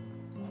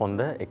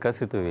 හොඳ එක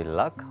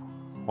සිතුවිල්ලක්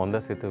හොඳ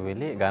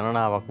සිතුවිලි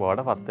ගණනාවක්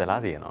බවට පත්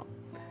වෙලා තියෙනවා.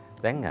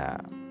 දැන්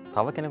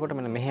තව කෙනෙකුට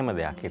මෙන්න මෙහෙම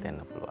දෙයක් හිතෙන්න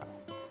පුළුවන්.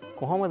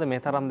 කොහොමද මේ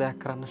තරම් දෙයක්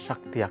කරන්න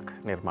ශක්තියක්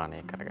නිර්මාණය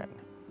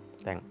කරගන්නේ?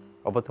 දැන්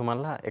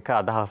ඔබතුමන්ලා එක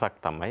අදහසක්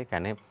තමයි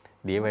කියන්නේ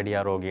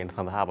දියවැඩියා රෝගීන්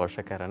සඳහා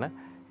අවශ්‍ය කරන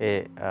ඒ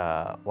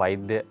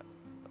වෛද්‍ය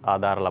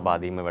ආධාර ලබා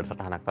දීම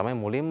වැඩසටහනක් තමයි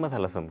මුලින්ම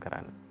සැලසුම්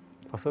කරන්නේ.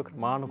 පසුව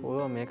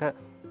ක්‍රමානුකූලව මේක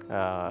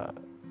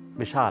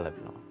විශාල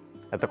වෙනවා.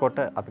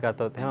 එතකොට අපි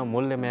ගත්තොත් එහෙම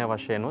මුල්‍යමය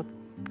වශයෙන්ුත්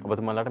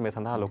ඔබතුමන්ලාට මේ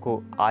සඳහා ලොකු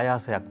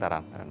ආයාසයක්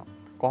දරන්න වෙනවා.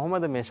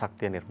 කොහොමද මේ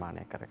ශක්තිය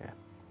නිර්මාණය කරගන්නේ?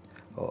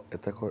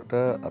 එතකොට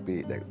අපි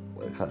දැන්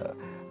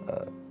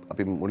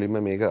අපි මුලින්ම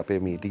මේක අපේ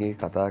මීටිං එකේ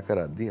කතා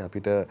කරද්දී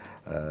අපිට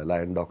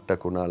ලයන් ඩොක්ටර්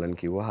කුණාලන්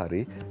කිව්වා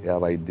හරි එයා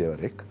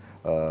වෛද්‍යවරයෙක්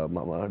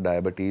මම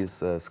ඩයබටිස්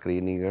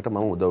ස්ක්‍රීනින් එකට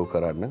මම උදව්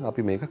කරන්න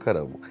අපි මේක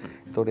කරමු.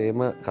 එතකොට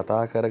එහෙම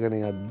කතා කරගෙන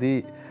යද්දී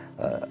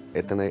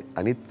එතන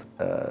අනිත්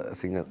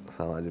සිංහ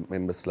සමාජ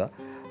මෙම්බර්ස්ලා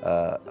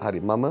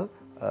හරි මම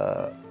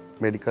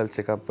මෙඩිකල්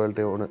චෙකප්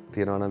වලට ඕන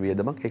තියෙනවා නම්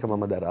වියදමක් ඒක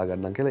මම දරා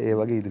ගන්නම් කියලා ඒ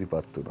වගේ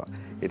ඉදිරිපත් වුණා.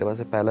 ඊට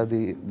පස්සේ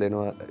පැලදී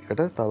දෙනවා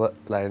එකට තව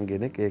ලයන්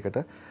කෙනෙක් ඒකට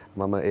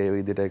මම ඒ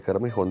විදිහට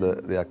කරමු හොඳ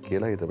දෙයක්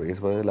කියලා හිතුවා.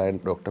 ඊට පස්සේ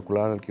ලයන් ડોක්ටර්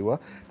කුලානන් කිව්වා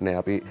නෑ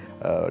අපි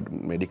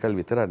මෙඩිකල්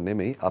විතරක්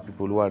නෙමෙයි අපි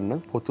පුළුවන්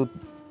නම් පොතු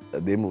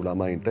දෙමු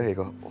ළමයින්ට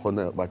ඒක හොඳ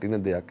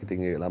වටින දෙයක්.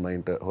 ඉතින් ඒ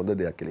ළමයින්ට හොඳ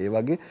දෙයක් කියලා. ඒ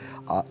වගේ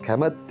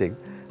කැමැත්තෙන්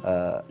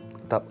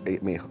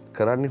මේ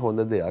කරන්නේ හොඳ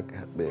දෙයක්.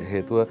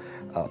 හේතුව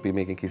අපි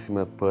මේකෙන් කිසිම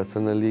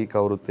පර්සනලි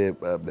කවුරුත්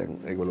දැන්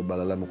ඒගොල්ලෝ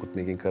බලලා මොකුත්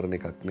මේකෙන් කරන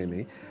එකක්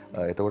නෙමෙයි.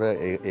 එතකොට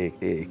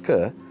ඒක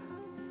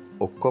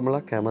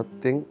ඔක්කොමලා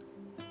කැමැත්තෙන්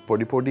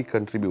පොඩි පොඩි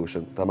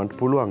කන්ට්‍රිබියුෂන් තමන්ට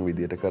පුළුවන්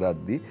විදියට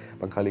කරද්දී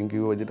මම කලින්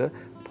කිව්ව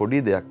විදිහට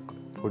පොඩි දෙයක්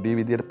පොඩි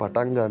විදියට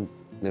පටන්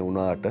ගන්න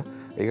වුණාට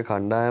ඒක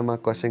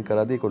කණ්ඩායමක් වශයෙන්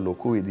කරද්දී ඒක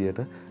ලොකු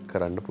විදියට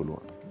කරන්න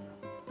පුළුවන්.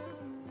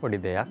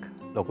 පොඩි දෙයක්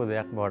ලොකු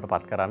දෙයක් බවට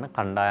පත් කරන්න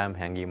කණ්ඩායම්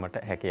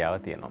හැංගීමට හැකියාව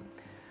තියෙනවා.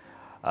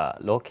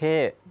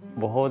 ලෝකයේ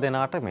බොහෝ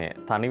දෙනාට මේ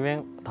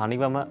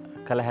තනිවම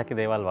කළ හැකි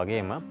දේවල්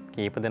වගේම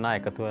කීප දෙනා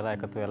එකතු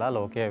වෙලා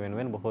ලෝකය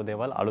වෙනුවෙන් බොහෝ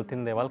දේවල්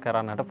අලුතින් දේවල්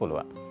කරන්නට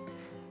පුළුවන්.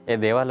 ඒ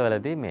දේවල්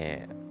වලදී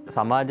මේ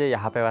සමාජයේ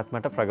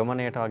යහපැවැත්මට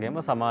ප්‍රගමණයට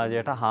වගේම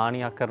සමාජයට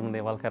හානියක් කරන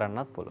දේවල්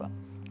කරන්නත් පුළුවන්.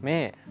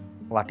 මේ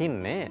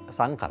වටින්නේ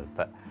සංකල්ප.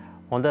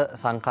 හොඳ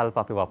සංකල්ප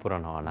අපි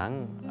වපුරනවා නම්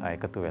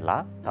එකතු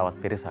වෙලා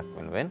තවත් පිරිසක්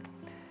වෙනුවෙන්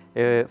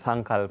ඒ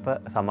සංකල්ප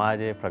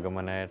සමාජයේ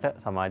ප්‍රගමණයට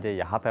සමාජයේ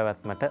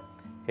යහපැවැත්මට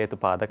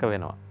හේතුපාදක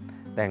වෙනවා.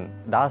 දැන්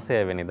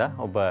 16 වෙනිදා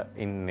ඔබ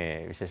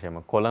ඉන්නේ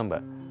විශේෂයෙන්ම කොළඹ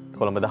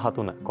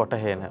 13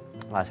 කොටහේන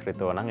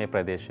ආශ්‍රිතව නම් ඒ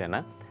ප්‍රදේශය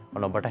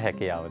නම් ඔබට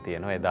හැකියාව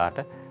තියෙනවා එදාට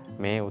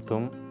මේ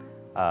උතුම්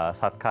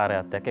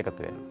සත්කාරයත් එක්ක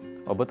එකතු වෙන්න.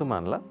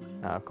 ඔබතුමන්ලා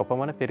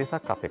කොපමණ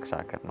පිරිසක්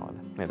අපේක්ෂා කරනවද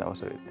මේ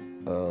දවස්වලදී?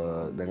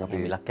 දැන්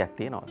අපි ඉලක්කයක්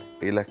තියනවද?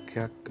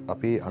 ඉලක්කයක්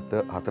අපි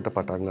 7ට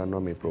පටන්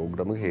ගන්නවා මේ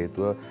ප්‍රෝග්‍රෑම් එක.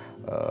 හේතුව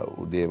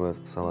උදේම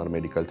සමහර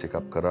මෙඩිකල්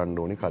චෙකප් කරන්න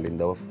ඕනේ.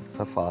 කලින්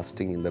දවස්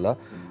ෆාස්ටිං ඉඳලා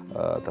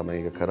තමයි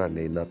ඒක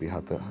කරන්නේ. ඉඳලා අපි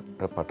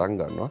 7ට පටන්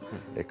ගන්නවා.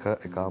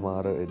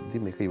 එකමාර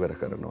වෙද්දි මේක ඉවර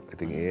කරනවා.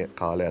 ඉතින් ඒ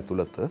කාලය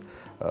ඇතුළත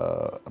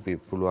අපි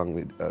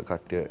පුළුවන්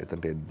කට්ටිය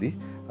එතනට එද්දි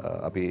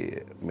අපි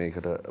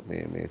මේකට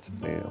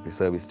මේ අපි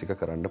සර්විස් ටික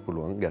කරන්න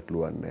පුළුවන්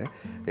ගැටලුවක් නැහැ.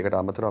 ඒකට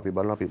අමතරව අපි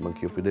බලනවා අපි මම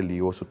කියපු විදිහට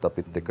ලියෝසුත්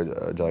අපිත් එක්ක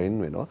ජොයින්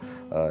වෙනවා.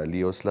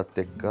 ලියෝස්ලත්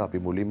එක්ක අපි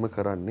මුලින්ම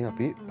කරන්නේ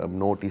අපි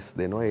නෝටිස්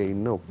දෙනවා ඒ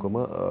ඉන්න ඔක්කොම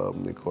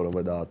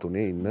කොළඹ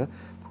 13 ඉන්න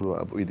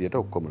විදියට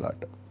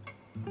ඔක්කොමලාට.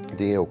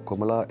 ඉතින් ඒ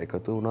ඔක්කොමලා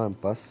එකතු වුණාන්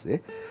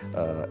පස්සේ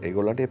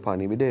ඒගොල්ලන්ට ඒ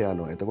පණිවිඩය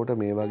යනවා. එතකොට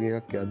මේ වගේ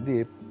එකක්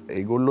යද්දී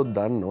ඒගොල්ලෝ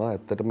දන්නවා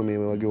ඇත්තටම මේ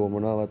වගේ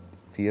වමනාවක්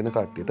තියෙන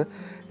කට්ටියට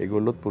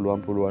ඒගොල්ලොත්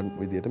පුළුවන්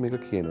විදියට මේක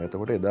කියනවා.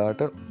 එතකොට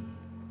එදාට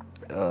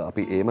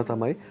අපි ඒම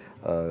තමයි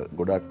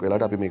ගොඩක්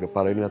වෙලාට අපි මේක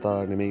පළවෙනි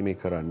වතාව නෙමෙයි මේ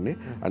කරන්නේ.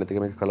 අනිත් එක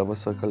මේක කොළඹ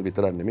සර්කල්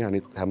විතරක් නෙමෙයි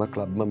අනිත් හැම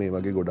ක්ලබ්ම මේ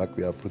වගේ ගොඩක්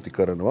ව්‍යාපෘති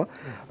කරනවා.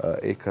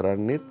 ඒ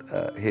කරන්නේත්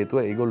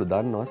හේතුව ඒගොල්ලෝ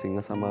දන්නවා සිංහ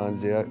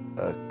සමාජය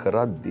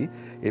කරද්දී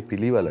ඒ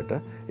පිළිවෙලට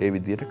ඒ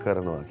විදිහට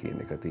කරනවා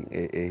කියන එක. ඉතින්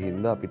ඒ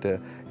හින්දා අපිට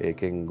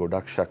ඒකෙන්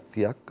ගොඩක්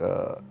ශක්තියක්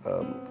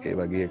ඒ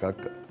වගේ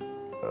එකක්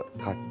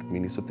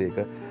මිනිස්සුත් ඒක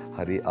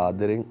හරි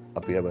ආදරෙන්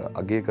අපි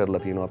අගය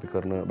කරලා තියෙනවා අපි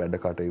කරන වැඩ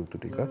කටයුතු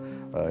ටික.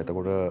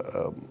 එතකොට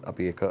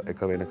අපි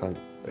එක වෙනකන්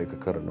ඒක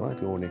කරනවා.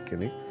 ඉතින් ඕනෙක්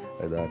කෙනෙක්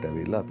එදාට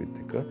ඇවිල්ලා අපිත්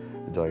එක්ක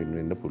ජොයින්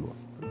වෙන්න පුළුවන්.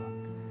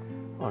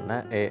 ඔන්න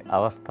ඒ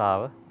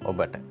අවස්ථාව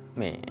ඔබට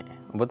මේ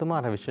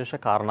ඔබතුමාට විශේෂ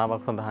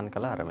කාරණාවක් සඳහන්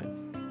කළා අර මේ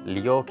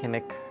ලියෝ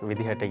කෙනෙක්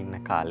විදිහට ඉන්න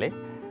කාලේ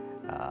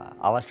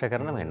අවශ්‍ය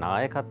කරන මේ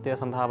නායකත්වය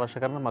සඳහා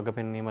අවශ්‍ය කරන මඟ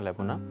පෙන්වීම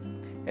ලැබුණා.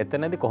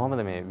 එතනදී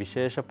කොහොමද මේ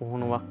විශේෂ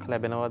පුහුණුවක්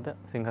ලැබෙනවද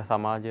සිංහ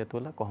සමාජය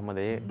තුළ කොහොමද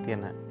ඒ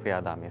තියෙන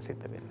ක්‍රියාදාමය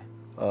සිද්ධ වෙන්නේ?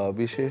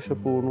 විශේෂ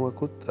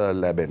පුහුණුවකුත්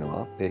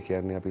ලැබෙනවා. ඒ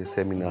කියන්නේ අපි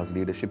සෙමිනාර්ස්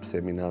ලීඩර්ෂිප්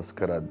සෙමිනාර්ස්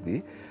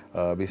කරද්දී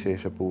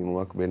විශේෂ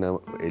පුහුණුවක් වෙන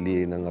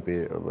එළියේ නම්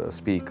අපේ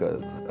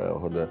ස්පීකර්ස්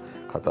හොඳ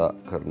කතා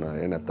කරන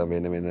අය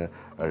නැත්නම් වෙන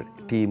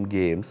ටීම්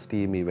ගේම්ස්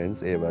ටීම්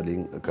ඉවෙන්ට්ස් ඒ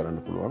වලින් කරන්න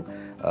පුළුවන්.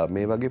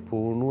 මේ වගේ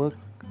පුහුණුවක්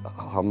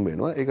හම්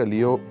වෙනවා. ඒක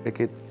ලියෝ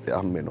එකෙත්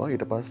හම් වෙනවා.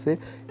 ඊට පස්සේ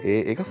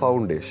ඒක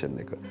ෆවුන්ඩේෂන්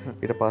එක.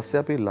 ඊට පස්සේ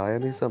අපි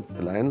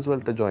ලයන්ස්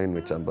වලට ජොයින්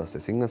වෙච්චන්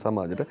පස්සේ සිංහ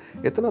සමාජයට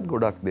එතනත්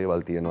ගොඩක්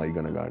දේවල් තියෙනවා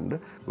ඉගෙන ගන්න.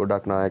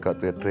 ගොඩක්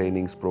නායකත්වයේ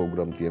ට්‍රේනින්ග්ස්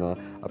ප්‍රෝග්‍රෑම් තියෙනවා.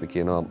 අපි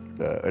කියනවා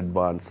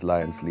ඇඩ්වාන්ස්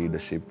ලයන්ස්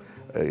ලීඩර්ෂිප්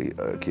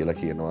කියලා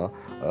කියනවා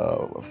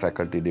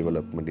ෆැකල්ටි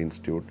ඩෙවලොප්මන්ට්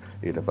ඉන්ස්ටිටියුට්.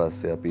 ඊට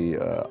පස්සේ අපි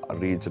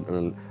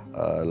regional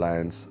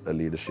lions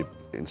leadership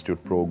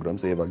institute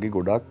programmes ඒ වගේ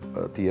ගොඩක්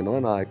තියෙනවා.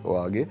 නායක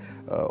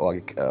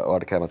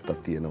ඔයාට කැමැත්තක්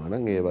තියෙනවා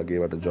නම් ඒ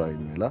වගේ වට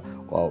ජොයින් වෙලා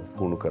ඔයාව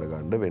පුහුණු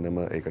කරගන්න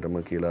වෙනම ඒකටම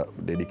කියලා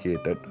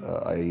ඩෙඩිකේටඩ්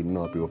අය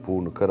ඉන්නවා අපිව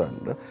පුහුණු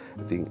කරන්න.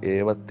 ඉතින්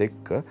ඒවත්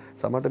එක්ක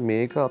සමහරට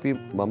මේක අපි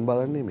මම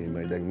බලන්නේ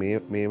මේමයි. දැන්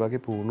මේ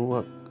වගේ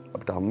පුහුණුවක්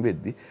අපිට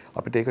හම්බෙද්දි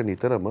අපිට ඒක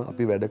නිතරම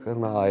අපි වැඩ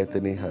කරන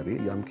ආයතනයේ හරි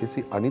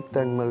යම්කිසි අනිත්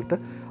තැන්වලට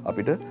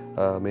අපිට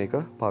මේක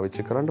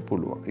පාවිච්චි කරන්න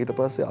පුළුවන්. ඊට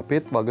පස්සේ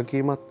අපේත්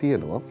වගකීමක්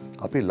තියෙනවා.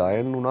 අපි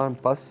ලයන් වුණාන්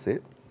පස්සේ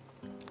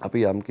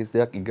අපි යම්කිසි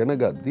දෙයක් ඉගෙන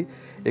ගද්දි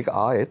ඒක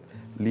ආයෙත්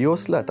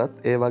ලියෝස්ලටත්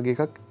ඒ වගේ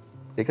එකක්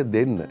ඒක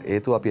දෙන්න.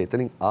 හේතුව අපි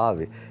එතනින්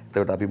ආවේ.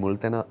 එතකොට අපි මුල්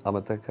තැන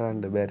අමතක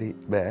කරන්න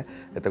බෑ.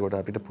 එතකොට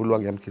අපිට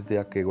පුළුවන් යම්කිසි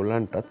දෙයක්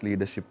ඒගොල්ලන්ටත්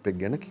ලීඩර්ෂිප් එක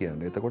ගැන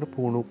කියන්න. එතකොට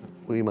පුහුණු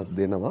වීමක්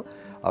දෙනවා.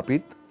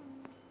 අපිත්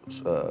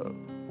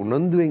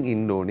උනන්දුවෙන්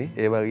ඉන්න ඕනේ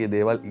ඒ වගේ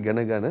දේවල්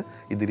ඉගෙනගෙන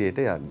ඉදිරියට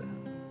යන්න.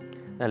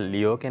 දැන්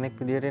ලියෝ කෙනෙක්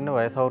විදියට ඉන්න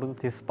වයස අවුරුදු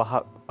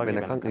 35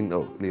 වෙනකන් ඉන්න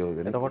ලියෝ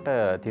වෙන. එතකොට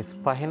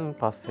 35න්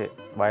පස්සේ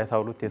වයස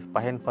අවුරුදු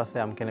 35න්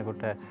පස්සේ යම්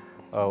කෙනෙකුට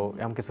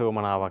යම් කිසි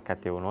උමනාවක්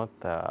ඇති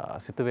වුණොත්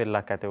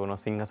සිතුවිල්ලක් ඇති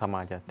වුණොත් සිංහ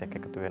සමාජයත් එක්ක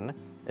එකතු වෙන්න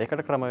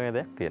ඒකට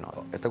ක්‍රමවේදයක්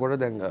තියෙනවා. එතකොට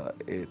දැන්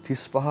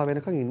 35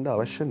 වෙනකන් ඉන්න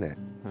අවශ්‍ය නැහැ.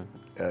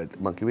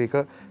 මම කිව්වේ ඒක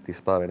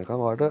 35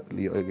 වෙනකන් ඔයාලට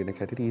ලියෝ කෙනෙක්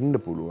හැටියට ඉන්න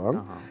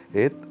පුළුවන්.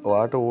 ඒත්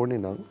ඔයාලට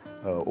ඕනේ නම්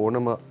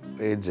ඕනම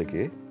ඒජ්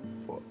එකේ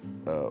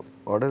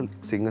ඔයාලට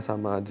සිංහ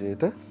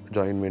සමාජයට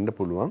ජොයින් වෙන්න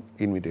පුළුවන්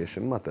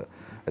ඉන්විටේෂන් මත.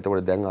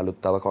 එතකොට දැන් අලුත්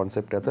තව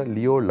කොන්සෙප්ට් එක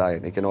ලියෝ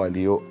ලයන්. ඒ කියන්නේ ඔයා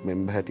ලියෝ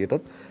මෙම්බර්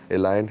හැටියටත් ඒ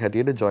ලයන්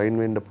හැටියට ජොයින්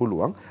වෙන්න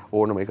පුළුවන්.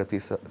 ඕනම එක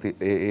 30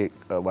 ඒ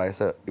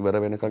වයස ඉවර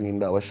වෙනකන්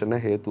ඉන්න අවශ්‍ය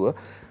නැහැ. හේතුව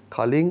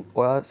කලින්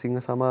ඔයා සිංහ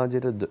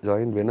සමාජයට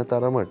ජොයින් වෙන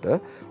තරමට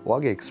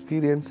ඔයාගේ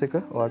එක්ස්පීරියන්ස් එක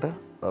ඔයාට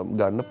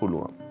ගන්න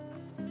පුළුවන්.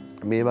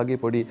 මේ වගේ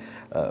පොඩි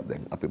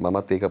දැන් අපි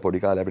මමත් ඒක පොඩි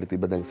කාලේ අපිට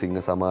තිබ්බ දැන් සිංහ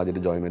සමාජයට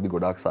ජොයින් වෙද්දි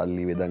ගොඩාක්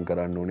සල්ලි වෙදන්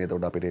කරන්න ඕනේ.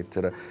 එතකොට අපිට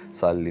එච්චර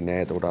සල්ලි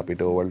නැහැ. එතකොට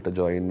අපිට ඕවලට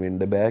ජොයින් වෙන්න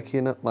බෑ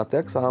කියන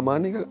මතයක්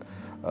සාමාන්‍යක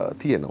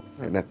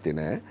තියෙනවා. නැත්තේ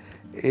නෑ.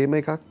 ඒම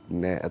එකක්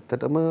නෑ.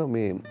 ඇත්තටම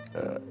මේ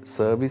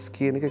සර්විස්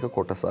කියන එක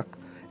කොටසක්.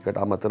 ඒකට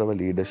අමතරව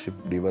ලීඩර්ෂිප්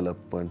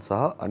ඩෙවලොප්මන්ට් සහ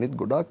අනිත්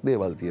ගොඩාක්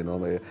දේවල් තියෙනවා.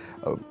 මේ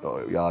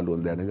යාළුවෝ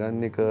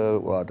දැනගන්න එක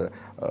වාට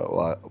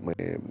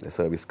මේ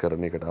සර්විස්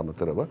කරන එකට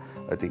අමතරව.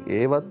 ඉතින්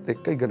ඒවත්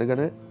එක්ක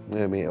ඉගෙනගෙන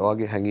මේ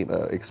ඔයාගේ හැඟීම්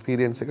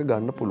එක්ස්පීරියන්ස් එක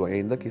ගන්න පුළුවන්. ඒ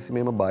හින්දා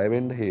කිසිමෙම බය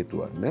වෙන්න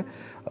හේතුවක්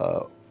නැහැ.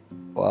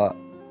 ඔයා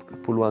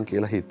පුළුවන්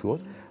කියලා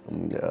හිතුවොත්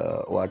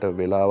ඔයාට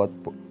වෙලාවත්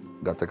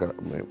ගත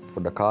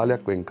පොඩ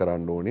කාලයක් වෙන්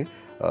කරන්න ඕනේ.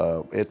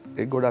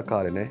 ඒ ගොඩක්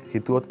කාලේ නෑ.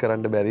 හිතුවොත්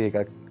කරන්න බැරි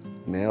එකක්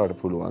නෑ. ඔයාට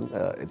පුළුවන්.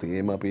 ඉතින්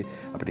එහෙම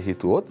අපිට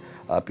හිතුවොත්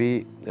අපි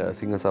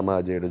සිංහ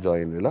සමාජයට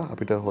ජොයින් වෙලා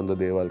අපිට හොඳ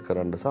දේවල්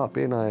කරන්න සහ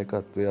අපේ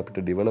නායකත්වය අපිට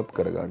ඩෙවලොප්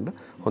කරගන්න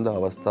හොඳ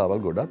අවස්ථාවල්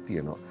ගොඩක්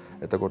තියෙනවා.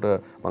 එතකොට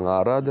මම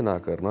ආරාධනා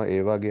කරනවා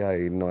ඒ වගේ අය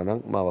ඉන්නවා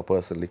නම් මාව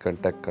පර්සනලි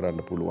කන්ටැක්ට්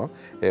කරන්න පුළුවන්.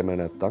 එහෙම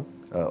නැත්නම්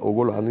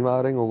ඔයගොල්ලෝ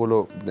අනිවාර්යෙන්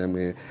ඔයගොල්ලෝ දැන්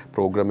මේ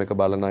ප්‍රෝග්‍රෑම් එක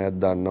බලන අයත්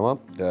දන්නවා.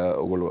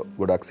 ඔයගොල්ලෝ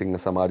ගොඩක් සිංහ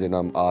සමාජේ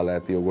නම් ආලා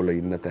ඇති ඔයගොල්ලෝ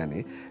ඉන්න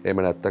තැනේ.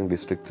 එහෙම නැත්නම්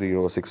district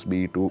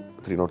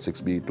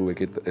 306B2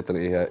 එකේ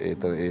එතන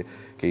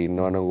ඒකේ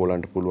ඉන්නවා නම්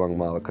ඔයගොල්ලන්ට පුළුවන්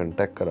මාව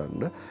කන්ටැක්ට්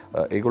කරන්න.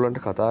 ඒගොල්ලන්ට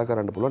කතා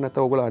කරන්න පුළුවන්.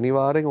 නැත්නම් ඔයගොල්ලෝ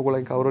අනිවාර්යෙන්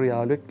ඔයගොල්ලන් කවුරු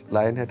යාළුවෙක්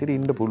ලයන් හැටියට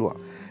ඉන්න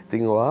පුළුවන්.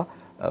 ඉතින් ඔයා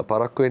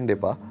පරක්කු වෙන්න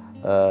එපා.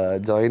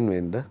 ජොයින්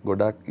වෙන්න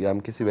ගොඩක්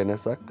යම්කිසි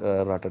වෙනසක්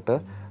රටට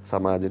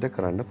සමාජයට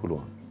කරන්න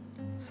පුළුවන්.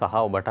 සහ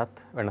ඔබටත්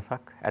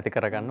වෙනසක් ඇති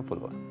කරගන්න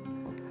පුළුවන්.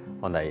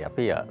 හොඳයි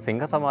අපි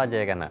සිංහ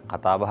සමාජය ගැන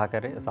කතා බහ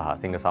කරේ සහ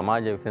සිංහ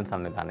සමාජය විසින්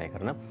සංවිධානය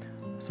කරන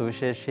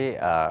සුවිශේෂී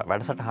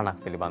වැඩසටහනක්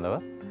පිළිබඳව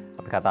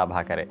අපි කතා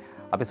බහ කරේ.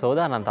 අපි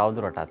සෝදානම්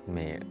තවදුරටත්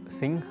මේ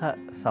සිංහ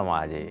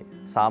සමාජයේ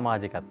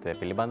සමාජිකත්වය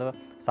පිළිබඳව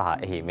සහ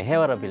එහි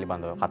මෙහෙවර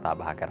පිළිබඳව කතා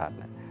බහ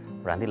කරන්න.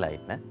 රැඳිලා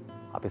ඉන්න.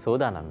 අපි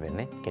සෝදානම්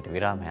වෙන්නේ කෙටි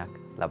විරාමයක්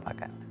ලබා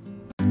ගන්න.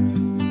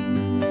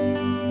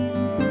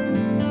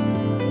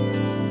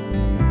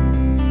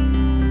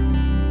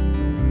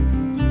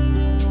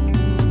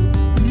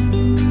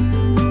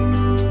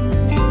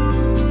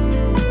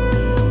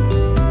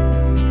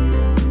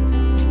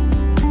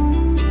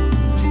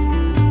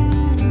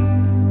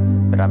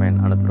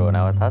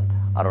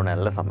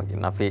 Arunella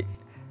සමගින් අපි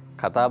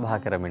කතා බහ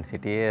කරමින්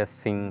සිටියේ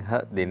සිංහ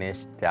දිනේෂ්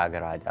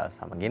ත්‍යාගරාජා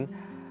සමගින්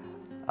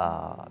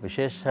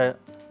විශේෂ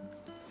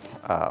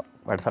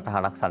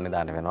වැඩසටහනක්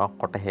සංවිධානය වෙනවා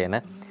කොටහේන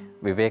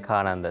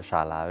විවේකානන්ද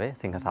ශාලාවේ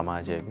සිංහ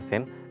සමාජය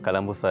විසින්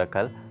Colombo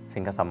Circle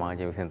සිංහ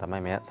සමාජය විසින්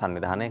තමයි මේ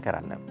සංවිධානය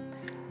කරන්නේ.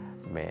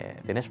 මේ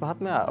දිනේෂ්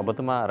මහත්මයා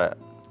ඔබතුමා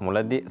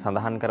මුලදී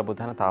සඳහන් කරපු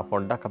තැන තා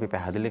පොඩ්ඩක් අපි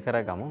පැහැදිලි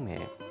කරගමු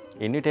මේ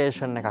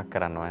ඉන්විටේෂන් එකක්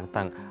කරනවා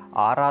නැත්නම්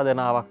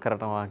ආරාධනාවක්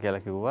කරනවා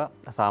කියලා කිව්වා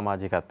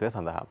සමාජිකත්වය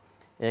සඳහා.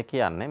 ඒ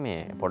කියන්නේ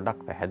මේ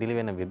පොඩ්ඩක් පැහැදිලි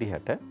වෙන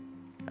විදිහට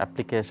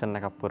ඇප්ලිකේෂන්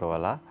එකක්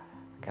පුරවලා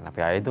කියන්නේ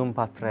අපි අයදුම්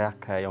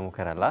පත්‍රයක් යොමු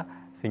කරලා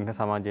සිංහ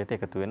සමාජයට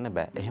එකතු වෙන්න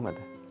බෑ. එහෙමද?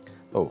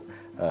 ඔව්.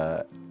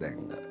 දැන්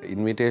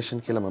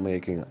ඉන්විටේෂන් කියලා මම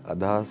ඒකෙන්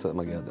අදහස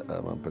මගේ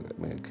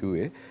මම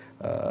කිව්වේ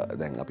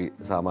දැන් අපි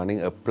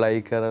සාමාන්‍යයෙන්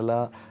ඇප්ලයි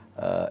කරලා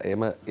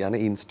එම යන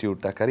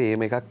ඉන්ස්ටිටියුට් එකක් හරි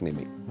එහෙම එකක්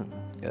නෙමෙයි.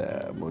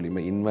 මුලින්ම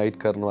ඉන්වයිට්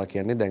කරනවා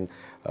කියන්නේ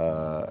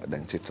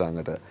දැන්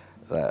චිත්‍රාංගට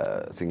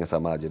සිංහ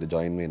සමාජයට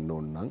ජොයින් වෙන්න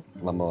ඕන නම්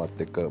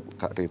මමවත් එක්ක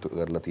කටයුතු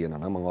කරලා තියෙනවා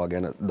නම් මම ඔයා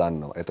ගැන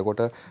දන්නවා.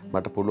 එතකොට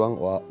මට පුළුවන්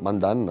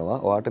මම දන්නවා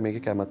ඔයාට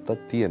මේකේ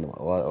කැමැත්තක් තියෙනවා.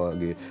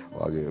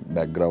 ඔයාගේ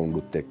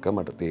බෑග්ග්‍රවුන්ඩ් උත් එක්ක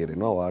මට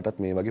තේරෙනවා ඔයාටත්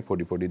මේ වගේ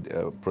පොඩි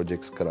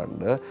ප්‍රොජෙක්ට්ස්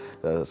කරන්න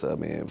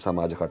මේ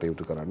සමාජ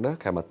කටයුතු කරන්න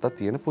කැමැත්තක්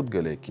තියෙන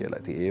පුද්ගලයෙක් කියලා.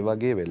 ඉතින් ඒ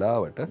වගේ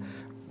වෙලාවට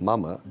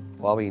මම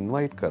ඔයාව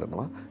ඉන්වයිට්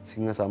කරනවා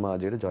සිංහ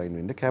සමාජයට ජොයින්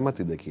වෙන්න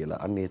කැමතිද කියලා.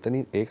 අන්න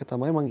එතනින් ඒක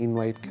තමයි මම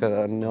ඉන්වයිට්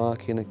කරනවා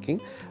කියන එකකින්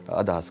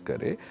අදහස්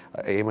කරේ.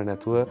 එහෙම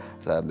නැතුව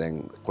දැන්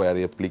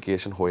කොහරි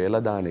ඇප්ලිකේෂන්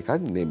හොයලා දාන එකක්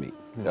නෙමෙයි.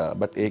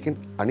 බට් ඒකෙන්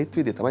අනිත්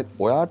විදිහ තමයි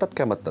ඔයාටත්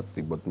කැමැත්තක්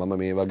තිබ්බොත් මම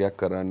මේ වගේක්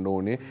කරන්න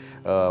ඕනේ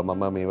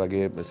මම මේ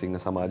වගේ සිංහ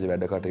සමාජ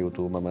වැඩ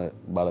කටයුතු මම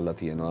බලලා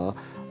තියෙනවා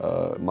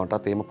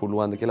මටත් එහෙම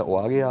පුළුවන්ද කියලා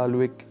ඔයාගේ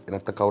යාළුවෙක්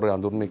නැත්නම් කවුරු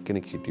අඳුරන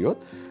කෙනෙක්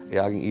හිටියොත්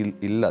එයාගෙන්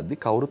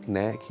ඉල්ලද්දි කවුරුත්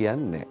නෑ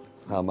කියන්නේ නෑ.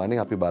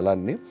 සාමාන්‍යයෙන් අපි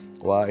බලන්නේ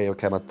ඔයා ඒ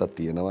කැමැත්තක්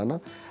තියෙනවා නම්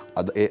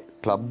අද ඒ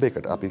ක්ලබ්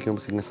එකට අපි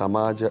කියමු සිංහ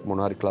සමාජ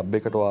මොන හරි ක්ලබ්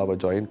එකට ඔයාව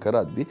ජොයින්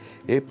කරද්දි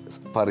ඒ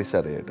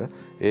පරිසරයට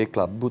ඒ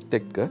ක්ලබ් උත්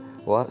එක්ක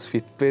ඔයා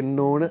ෆිට වෙන්න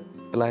ඕන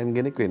ලයින්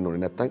කෙනෙක් වෙන්න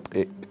ඕනේ. නැත්නම්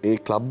ඒ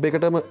ක්ලබ්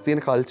එකටම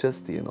තියෙන කල්චර්ස්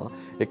තියෙනවා.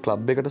 ඒ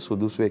ක්ලබ් එකට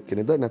සුදුසු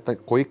එක්කෙනෙක්ද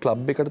නැත්නම් කොයි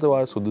ක්ලබ් එකකටද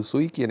ඔයා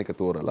සුදුසුයි කියන එක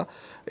තෝරලා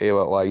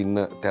ඒවා ඔයා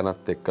ඉන්න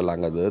තැනත් එක්ක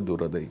ළඟද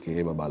දුරද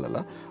ඒකේම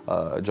බලලා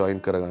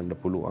ජොයින් කරගන්න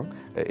පුළුවන්.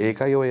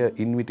 ඒකයි ඔය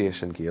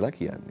ඉන්විටේෂන් කියලා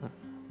කියන්නේ.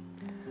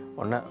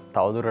 ඔන්න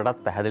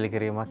තවදුරටත් පැහැදිලි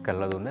කිරීමක්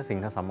කරලා දුන්නේ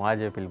සිංහ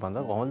සමාජය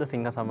පිළිබඳව කොහොමද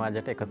සිංහ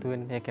සමාජයට එකතු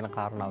වෙන්නේ කියන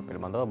කාරණාව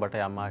පිළිබඳව ඔබට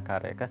යම්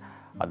ආකාරයක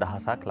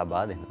අදහසක්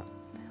ලබා දෙන්න.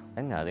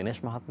 දැන් දිනේෂ්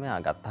මහත්මයා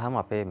ගත්තාම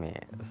අපේ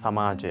මේ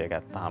සමාජය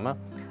ගත්තාම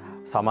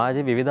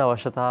සමාජයේ විවිධ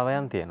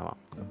අවශ්‍යතාවයන් තියෙනවා.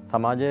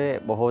 සමාජයේ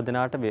බොහෝ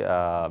දෙනාට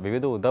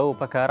විවිධ උදව්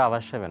උපකාර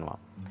අවශ්‍ය වෙනවා.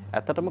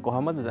 ඇත්තටම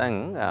කොහොමද දැන්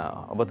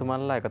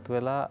ඔබතුමන්ලා එකතු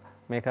වෙලා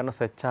මේ කරන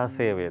ස්වේච්ඡා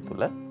සේවය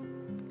තුළ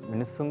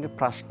මිනිස්සුන්ගේ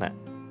ප්‍රශ්න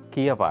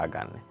කියවා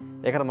ගන්න.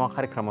 ඒකට මොකක්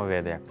හරි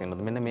ක්‍රමවේදයක්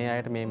වෙනවද? මෙන්න මේ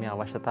අයට මේ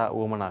අවශ්‍යතා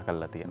උවමනා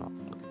කරලා තියෙනවා.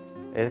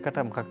 ඒකට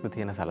මොකක්ද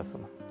තියෙන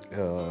සැලසුම?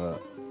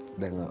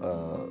 දැන්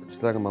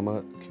චිත්‍රාංග මම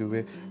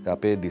කිව්වේ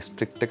අපේ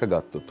ඩිස්ට්‍රික්ට් එක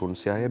ගත්තොත්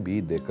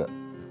 306B2.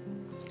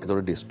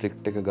 ඒතකොට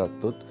ඩිස්ට්‍රික්ට් එක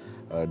ගත්තොත්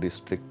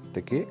ඩිස්ට්‍රික්ට්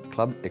එකේ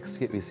ක්ලබ්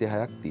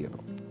 126ක්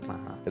තියෙනවා.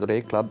 ඒතකොට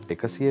ඒ ක්ලබ්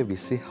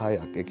 126ක්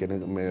ඒ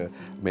කියන්නේ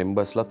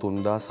මෙම්බර්ස්ලා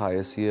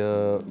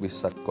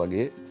 3620ක්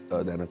වගේ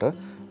දැනට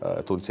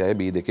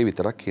 306B2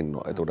 විතරක්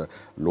ඉන්නවා. එතකොට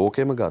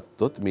ලෝකෙම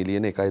ගත්තොත්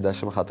මිලියන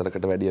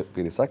 1.4කට වැඩිය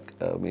පිරිසක්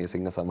මේ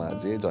සිංහ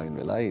සමාජයේ ජොයින්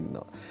වෙලා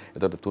ඉන්නවා.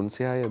 එතකොට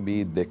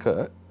 306B2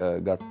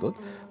 ගත්තොත්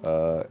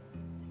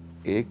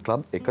ඒ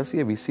ක්ලබ්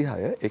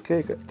 126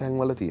 එක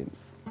තැන්වල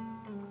තියෙනවා.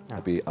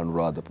 අපි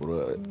අනුරාධපුර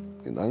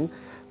ඉඳන්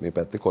මේ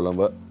පැත්තේ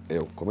කොළඹ ඒ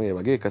ඔක්කොම ඒ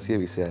වගේ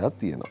 126ක්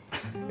තියෙනවා.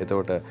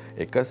 එතකොට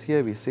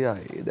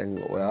 126 දැන්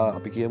ඔයා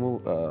අපි කියමු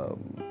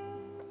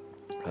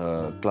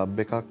ක්ලබ්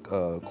එකක්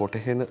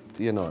කොටහෙන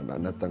තියෙනවා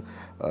නැත්නම්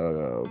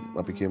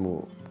අපි කියමු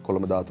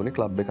කොළඹ 13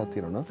 ක්ලබ් එකක්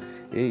තියෙනවා.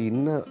 ඒ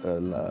ඉන්න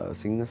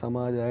සිංහ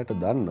සමාජයට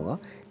දන්නවා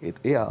ඒ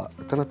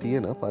එතන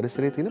තියෙන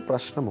පරිසරයේ තියෙන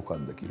ප්‍රශ්න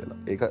මොකක්ද කියලා.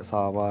 ඒක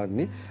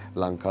සාමාන්‍ය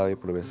ලංකාවේ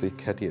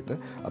ප්‍රවේශික හැටියට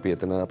අපි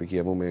එතන අපි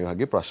කියමු මේ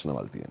වගේ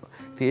ප්‍රශ්නවල් තියෙනවා.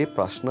 ඉතින් ඒ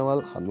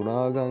ප්‍රශ්නවල්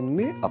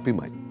හඳුනාගන්නේ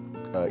අපිමයි.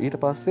 ඊට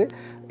පස්සේ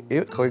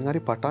ඒ කොහෙන්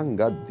හරි පටන්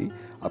ගද්දි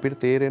අපිට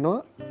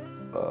තේරෙනවා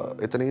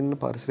එතන ඉන්න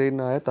පරිසරයේ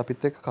ඉන්න අයත්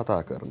අපිත් එක්ක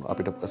කතා කරනවා.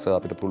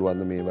 අපිට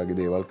පුළුවන් ද මේ වගේ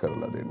දේවල්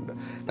කරලා දෙන්න.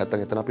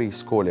 නැත්නම් එතන අපි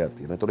ඉස්කෝලයක්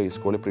තියෙනවා. ඒතකොට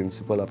ඉස්කෝලේ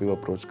ප්‍රින්සිපල් අපිව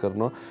අප්‍රෝච්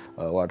කරනවා.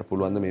 ඔයාලට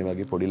පුළුවන් ද මේ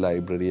වගේ පොඩි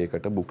ලයිබ්‍රරි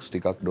එකකට බුක්ස්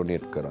ටිකක්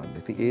ඩොනේට් කරන්න.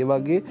 ඉතින් ඒ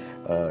වගේ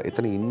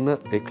එතන ඉන්න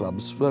ඒ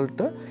ක්ලබ්ස්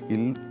වලට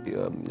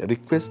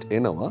රික්වෙස්ට්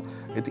එනවා.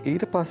 ඉතින්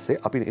ඊට පස්සේ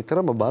අපි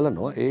නිතරම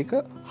බලනවා ඒක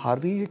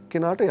හරි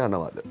එක්කෙනාට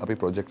යනවාද. අපි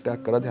ප්‍රොජෙක්ට්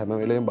එකක් කරද්දී හැම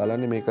වෙලේම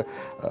බලන්නේ මේක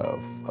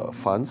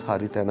ෆන්ඩ්ස්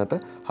හරි තැනට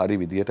හරි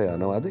විදියට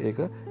යනවාද.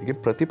 ඒකේ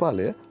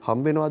ප්‍රතිඵලය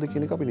හම්බ වෙනවාද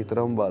කියන එක අපි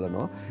නිතරම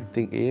බලනවා.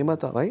 ඉතින් ඒම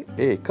තමයි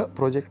ඒක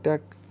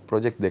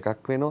ප්‍රොජෙක්ට්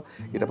දෙකක් වෙනවා.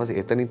 ඊට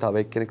පස්සේ එතනින්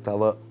තව එක්කෙනෙක්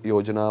තව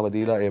යෝජනාව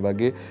දීලා ඒ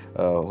වගේ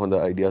හොඳ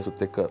අයිඩියාස්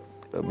උත් එක්ක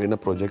වෙන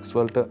ප්‍රොජෙක්ට්ස්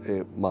වලට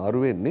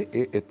මාරු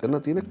වෙන්නේ. එතන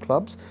තියෙන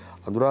ක්ලබ්ස්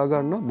අඳුරා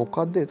ගන්න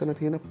මොකද්ද එතන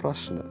තියෙන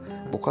ප්‍රශ්න,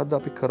 මොකද්ද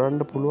අපි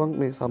කරන්න පුළුවන්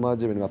මේ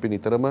සමාජ වෙනුවෙන්. අපි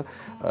නිතරම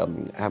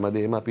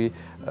හැමදේම අපි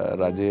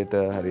රජයට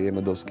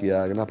හරියම දොස්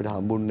කියාගෙන අපිට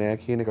හම්බුන්නේ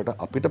නැහැ කියන එකට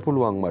අපිට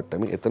පුළුවන්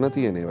මට්ටමේ එතන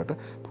තියෙන ඒවට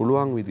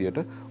පුළුවන්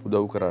විදියට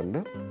උදව්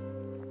කරන්න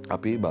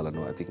අපි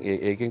බලනවා. ඉතින්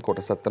ඒකෙන්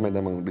කොටසක් තමයි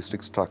දැන් මම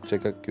ඩිස්ට්‍රික්ට් ස්ට්‍රක්චර්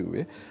එක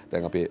කිව්වේ.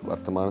 දැන් අපේ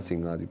වර්තමාන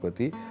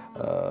සිංහාධිපති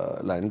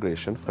ලයන්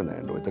ග්‍රේෂන්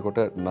ෆර්නෑන්ඩෝ. එතකොට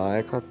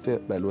නායකත්වය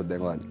බැලුවොත්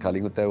දැන්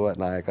කලින් උතැවුවා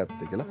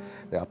නායකත්වය කියලා.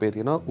 දැන් අපේ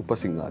තියෙනවා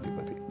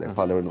උපසිංහාධිපති. දැන්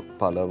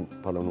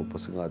පළවෙනි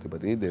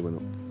උපසිංහාධිපති දෙවන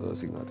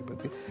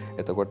සිංහාධිපති.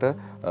 එතකොට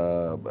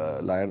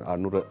ලයන්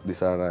අනුර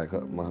දිසානායක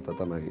මහතා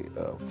තමයි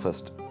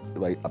ෆස්ට්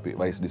අපි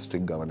වයිස්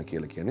ඩිස්ට්‍රික්ට් ගවර්නර්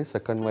කියලා කියන්නේ.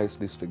 Second vice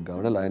district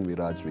governor lion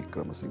Viraj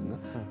Wickremesinghe.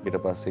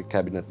 ඊට පස්සේ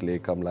කැබිනට්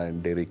ලේකම්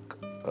lion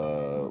Derek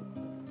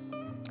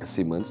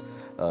සිමන්ස්,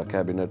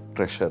 cabinet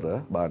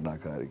ට්‍රෙෂරර්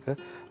බාණ්ඩාකාරික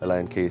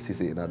lion Cayce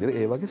සේනාධිර.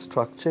 ඒ වගේ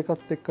ස්ට්‍රක්චර්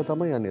එකත් එක්ක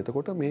තමයි යන්නේ.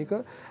 එතකොට මේක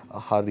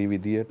හරි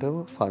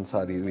විදියටම ෆන්ඩ්ස්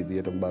හරි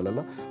විදියටම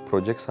බලලා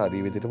ප්‍රොජෙක්ට්ස්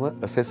හරි විදියටම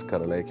ඇසෙස්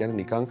කරලා, ඒ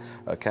කියන්නේ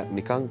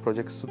නිකන්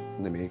ප්‍රොජෙක්ට්ස්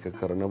මේක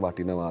කරන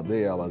වටිනවාද,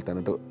 ඒ අවල්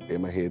තැනට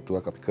එම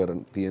හේතුවක් අපි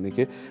කරන තියෙන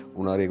එකේ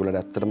උනාරේ ඒගොල්ලන්ට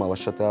ඇත්තටම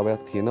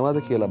අවශ්‍යතාවයක්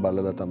තියෙනවද කියලා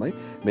බලලා තමයි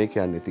මේක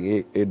යන්නේ. ඉතින්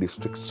ඒ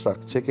ඩිස්ට්‍රික්ට්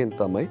ස්ට්‍රක්චර් එකෙන්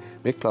තමයි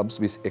මේ ක්ලබ්ස්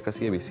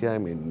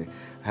 126ම එන්නේ.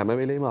 හැම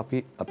වෙලේම අපි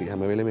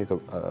හැම වෙලේම මේක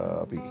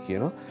අපි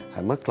කියනවා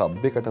හැම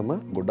ක්ලබ් එකටම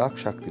ගොඩාක්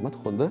ශක්තිමත්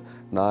හොඳ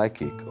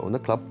නායකයෙක්, හොඳ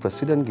ක්ලබ්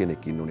ප්‍රෙසිඩන්ට්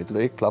කෙනෙක් ඉන්න ඕනේ. ඒතර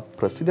ඒ ක්ලබ්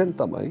ප්‍රෙසිඩන්ට්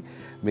තමයි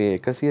මේ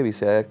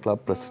 126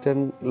 ක්ලබ්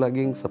ප්‍රෙසිඩන්ට්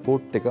ලගින්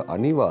සපෝට් එක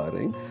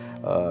අනිවාර්යෙන්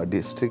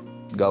ඩිස්ට්‍රික්ට්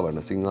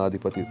ගවර්නර්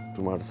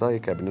සිංහාධිපතිතුමාට සහ ඒ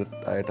කැබිනට්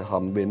අයට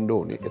හම්බෙන්න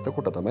ඕනේ.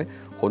 එතකොට තමයි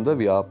හොඳ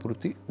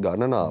ව්‍යාපෘති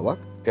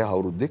ගණනාවක් ඒ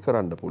අවුරුද්දේ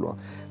කරන්න පුළුවන්.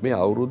 මේ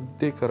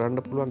අවුරුද්දේ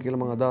කරන්න පුළුවන්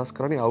කියලා මම අදහස්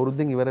කරන්නේ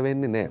අවුරුද්දෙන් ඉවර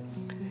වෙන්නේ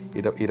නැහැ.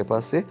 ඊට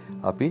පස්සේ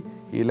අපි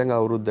ඊළඟ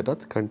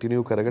අවුරුද්දටත්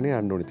කන්ටිනියු කරගෙන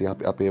යන්න ඕනේ. ඉතින්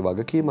අපේ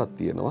වගකීමක්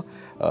තියෙනවා.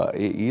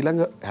 ඒ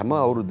ඊළඟ හැම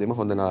අවුරුද්දෙම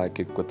හොඳ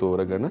නායකයෙක්ව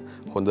තෝරගෙන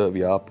හොඳ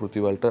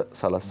ව්‍යාපෘති වලට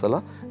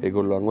සලස්සලා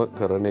ඒගොල්ලන්ව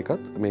කරන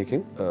එකත්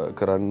මේකෙන්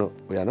කරන්න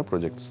යන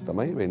ප්‍රොජෙක්ට්ස්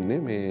තමයි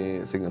වෙන්නේ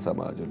මේ සිංහ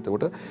සමාජවල.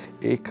 එතකොට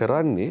ඒ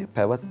කරන්නේ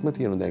පැවැත්ම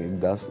තියෙන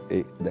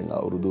දැන්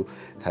අවුරුදු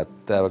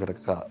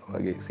 70කට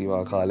වගේ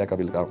සීමා කාලයක්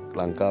අපි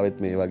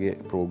ලංකාවෙත් මේ වගේ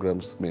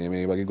ප්‍රෝග්‍රෑම්ස්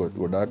මේ වගේ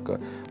ගොඩාක්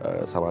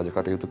සමාජ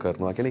කටයුතු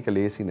කරනවා කියන එක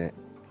ලේසි නෑ.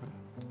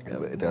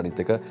 අනිත්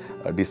එක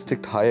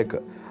ඩිස්ට්‍රික්ට් 6ක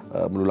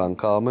මුළු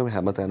ලංකාවම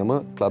හැම තැනම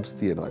ක්ලබ්ස්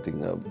තියෙනවා. ඉතින්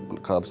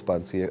ක්ලබ්ස්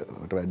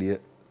 500කට වැඩිය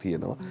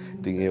තියෙනවා.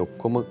 ඉතින් ඒ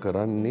ඔක්කොම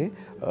කරන්නේ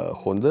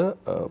හොඳ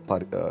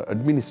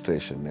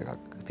ඇඩ්මිනිස්ට්‍රේෂන්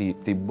එකක්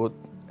තිබ්බොත්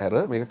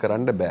ඇර මේක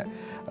කරන්න බෑ.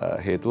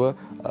 හේතුව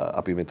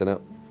අපි මෙතන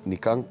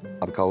නිකන්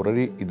අපි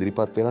කවුරුරි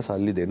ඉදිරිපත් වෙලා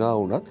සල්ලි දෙනවා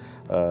වුණත්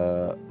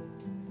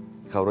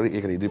කවුරුරි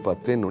ඒක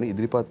ඉදිරිපත් වෙන්න ඕනේ.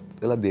 ඉදිරිපත්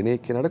වෙලා දෙන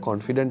එක්කෙනාට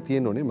කොන්ෆිඩන්ට්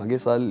තියෙන්න ඕනේ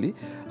මගේ සල්ලි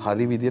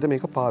හරි විදියට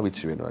මේක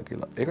පාවිච්චි වෙනවා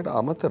කියලා. ඒකට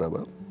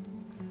අමතරව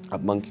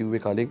මම කිව්වේ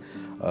කලින්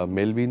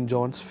මෙල්වින්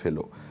ජෝන්ස්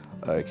ෆෙලෝ.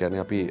 ඒ කියන්නේ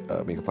අපි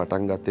මේක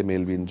පටන් ගත්තේ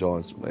මෙල්වින්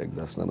ජෝන්ස්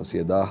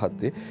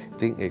 1917.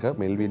 ඉතින් ඒක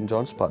මෙල්වින්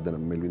ජෝන්ස්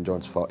පදනම මෙල්වින්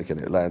ජෝන්ස් ඒ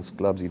කියන්නේ ලයන්ස්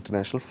ක්ලබ්ස්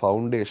ඉන්ටර්නැෂනල්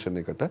ෆවුන්ඩේෂන්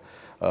එකට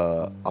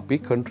අපි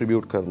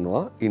කන්ට්‍රිබියුට්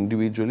කරනවා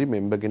ඉන්ඩිවිජුවලි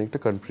මෙම්බර් කෙනෙක්ට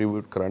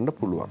කන්ට්‍රිබියුට් කරන්න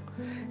පුළුවන්.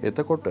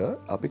 එතකොට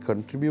අපි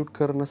කන්ට්‍රිබියුට්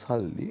කරන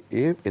සල්ලි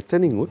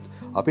එතනින්ුත්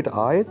අපිට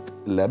ආයෙත්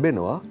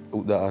ලැබෙනවා.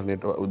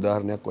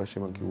 උදාහරණයක්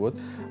වශයෙන් මම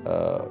කිව්වොත්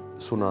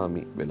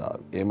සුනාමි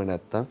වෙලාව. එහෙම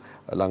නැත්නම්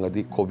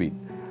ළඟදී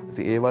කොවිඩ්.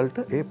 ඉතින් ඒ වලට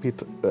ඒ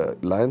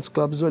ලයන්ස්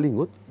ක්ලබ්ස්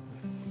වලින්ුත්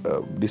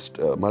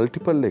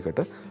මල්ටිපල්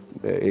එකට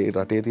ඒ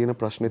රටේ තියෙන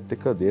ප්‍රශ්නෙත්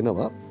එක්ක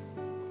දෙනවා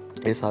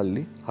ඒ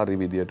සල්ලි හරි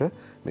විදියට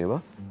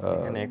මේවා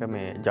ඒක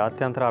මේ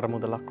ජාත්‍යන්තර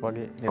අරමුදලක්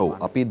වගේ. ඔව්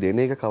අපි දෙන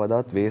එක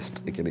කවදාත් වේස්ට්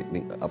ඒ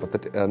කියන්නේ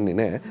අපතට යන්නේ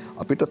නැහැ.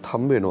 අපිට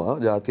හම්බ වෙනවා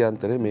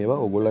ජාත්‍යන්තරේ මේවා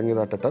ඕගොල්ලන්ගේ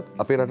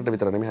රටටත් අපේ රටට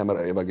විතර නෙමෙයි හැම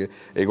ඒ වගේ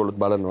ඒගොල්ලොත්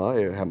බලනවා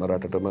ඒ හැම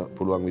රටටම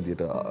පුළුවන්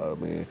විදියට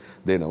මේ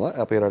දෙනවා.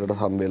 අපේ රටට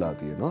හම්බ වෙලා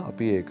තියෙනවා.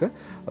 අපි ඒක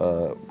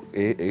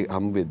ඒ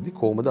හම් වෙද්දි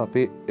කොහොමද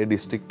අපේ ඒ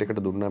ඩිස්ට්‍රික්ට්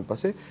එකට දුන්නාන්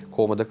පස්සේ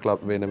කොහොමද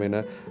ක්ලබ් වෙන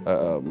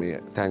මේ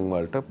තැන්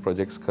වලට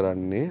ප්‍රොජෙක්ට්ස්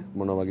කරන්නේ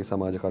මොන වගේ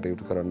සමාජ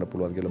කටයුතු කරන්න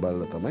පුළුවන් කියලා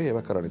බලලා තමයි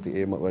ඒවා කරන්නේ. ඉතින්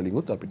ඒ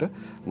වලින්ුත් අපිට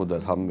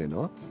මුදල් හම්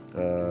වෙනවා.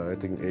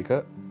 ඉතින් ඒක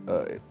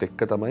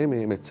එක්ක තමයි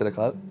මේ මෙච්චර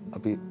කාල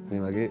අපි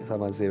මේ වගේ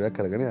සමාජ සේවයක්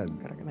කරගෙන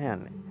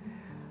යන්නේ.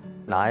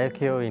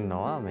 නායකයෝ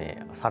ඉන්නවා මේ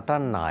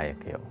සටන්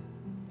නායකයෝ.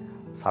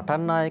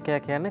 සටන් නායකයා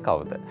කියන්නේ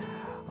කවුද?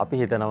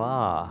 අපි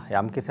හිතනවා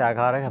යම්කිසි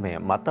ආකාරයක මේ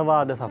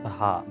මතවාද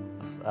සතහා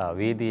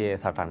වීදියේ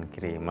සටන්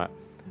කිරීම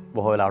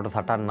බොහෝ වෙලාවට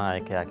සටන්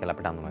නායකයා කියලා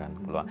අපිට හඳුනා ගන්න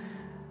පුළුවන්.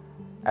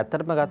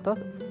 ඇත්තටම ගත්තොත්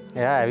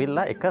එයා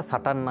ඇවිල්ලා එක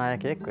සටන්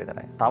නායකයෙක්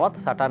විතරයි. තවත්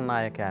සටන්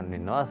නායකයන්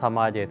ඉන්නවා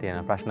සමාජයේ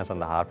තියෙන ප්‍රශ්න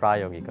සඳහා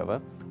ප්‍රායෝගිකව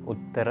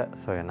උත්තර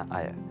සොයන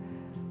අය.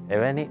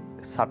 එවැනි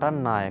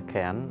සටන්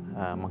නායකයන්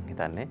මම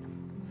හිතන්නේ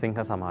සිංහ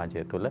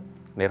සමාජය තුළ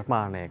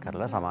නිර්මාණය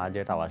කරලා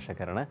සමාජයට අවශ්‍ය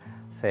කරන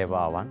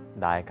සේවාවන්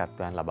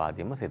දායකත්වයන් ලබා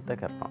දීම සිද්ධ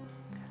කරනවා.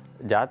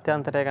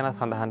 ජාත්‍යන්තරය ගැන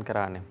සඳහන්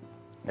කරන්නේ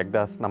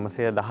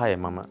 1910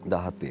 මම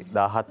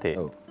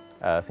 17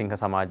 සිංහ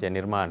සමාජය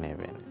නිර්මාණය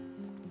වෙන්නේ.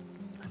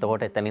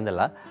 එතකොට එතන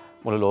ඉඳලා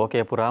මුළු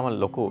ලෝකයේ පුරාම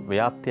ලොකු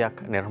ව්‍යාප්තියක්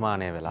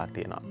නිර්මාණය වෙලා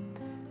තියෙනවා.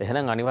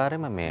 එහෙනම්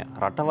අනිවාර්යයෙන්ම මේ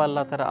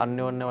රටවල් අතර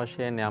අන්‍යෝන්‍ය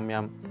වශයෙන් යම්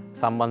යම්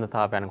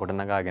සම්බන්ධතාවයන්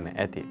ගොඩනගාගෙන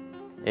ඇති.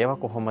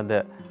 ඒවා කොහොමද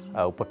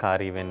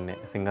උපකාරී වෙන්නේ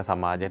සිංහ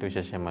සමාජයට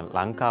විශේෂයෙන්ම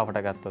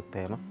ලංකාවට ගත්තොත්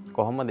එහෙම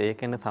කොහොමද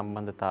ඒකෙන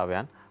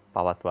සම්බන්ධතාවයන්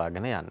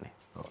පවත්වාගෙන යන්නේ?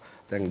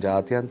 දැන්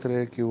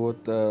ජාත්‍යන්තරය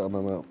කිව්වොත්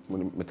මම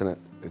මෙතන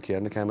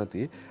කියන්න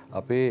කැමති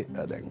අපේ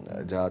දැන්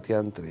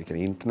ජාත්‍යන්තරය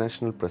කියන්නේ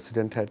ඉන්ටර්නැෂනල්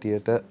ප්‍රෙසිඩන්ට්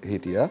හැටියට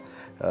හිටියා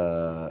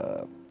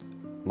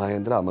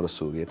මහේන්ද්‍ර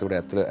අමරසූරිය.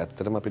 ඒකට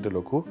ඇත්තටම අපිට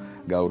ලොකු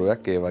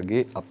ගෞරවයක් ඒ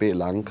වගේ අපේ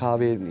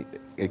ලංකාවේ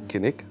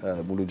එක්කෙනෙක්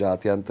මුළු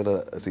ජාත්‍යන්තර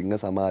සිංහ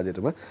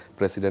සමාජයටම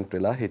ප්‍රෙසිඩන්ට්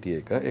වෙලා හිටිය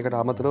එක. ඒකට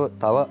අමතරව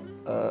තව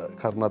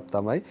කරුණක්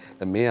තමයි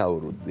මේ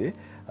අවුරුද්දේ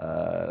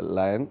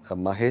ලයන්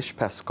මහේෂ්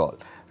පැස්කෝල්.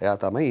 එයා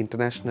තමයි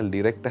ඉන්ටර්නැෂනල්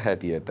ඩිරෙක්ටර්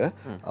හැටියට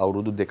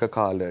අවුරුදු 2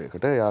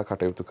 කාලයකට එයා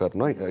කටයුතු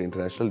කරනවා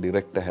ඉන්ටර්නැෂනල්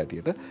ඩිරෙක්ටර්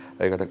හැටියට.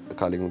 ඒකට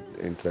කලින්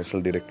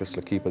ඉන්ටර්නැෂනල්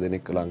ඩිරෙක්ටර්ස්ලා කීප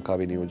දෙනෙක්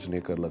ලංකාවේ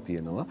නියෝජනය කරලා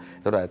තියෙනවා.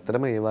 ඒතකොට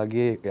ඇත්තටම මේ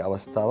වගේ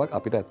අවස්ථාවක්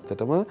අපිට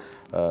ඇත්තටම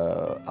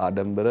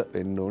ආඩම්බර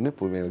වෙන්න ඕනේ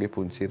මේ වගේ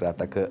පුංචි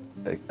රටක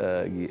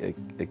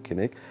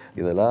එක්කෙනෙක්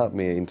ඉඳලා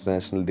මේ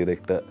ඉන්ටර්නැෂනල්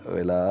ඩිරෙක්ටර්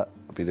වෙලා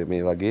අපිට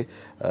මේ වගේ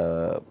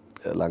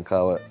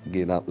ලංකාව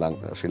ගෙන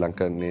ශ්‍රී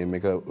ලංකන් නේම්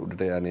එක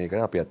උඩට යන එක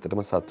අපි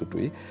ඇත්තටම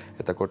සතුටුයි.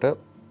 එතකොට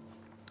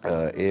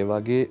ඒ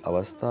වගේ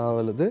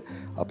අවස්ථාවලද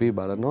අපි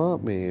බලනවා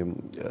මේ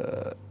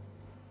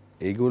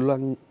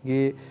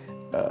ඒගොල්ලන්ගේ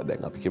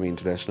දැන් අපි කියමු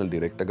ඉන්ටර්නැෂනල්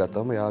ඩිරෙක්ටර්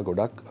ගත්තම එයා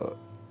ගොඩක්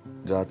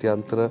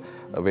ජාත්‍යන්තර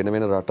වෙන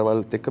වෙන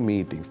රටවල්ත් එක්ක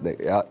මීටින්ග්ස්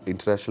දැන් එයා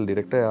ඉන්ටර්නැෂනල්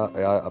ඩිරෙක්ටර්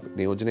එයා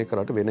නියෝජනය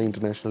කරාට වෙන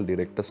ඉන්ටර්නැෂනල්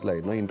ඩිරෙක්ටර්ස්ලා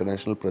ඉන්නවා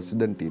ඉන්ටර්නැෂනල්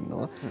ප්‍රෙසිඩන්ට්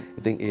ඉන්නවා.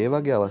 ඉතින් ඒ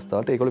වගේ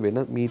අවස්ථාවට ඒගොල්ලෝ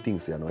වෙන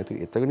මීටින්ග්ස් යනවා.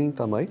 ඉතින් එතකනින්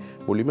තමයි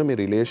මුලින්ම මේ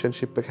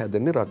රිලේෂන්ෂිප් එක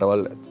හැදෙන්නේ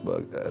රටවල්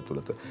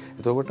ඇතුළත.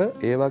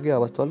 එතකොට ඒ වගේ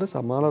අවස්ථාවල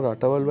සමාන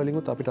රටවල්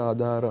වලින් අපිට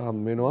ආධාර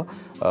හම් වෙනවා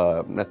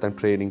නැත්නම්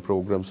ට්‍රේනින්ග්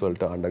ප්‍රෝග්‍රෑම්ස්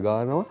වලට අඬ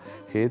ගන්නවා.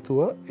 හේතුව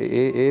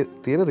ඒ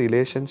තියෙන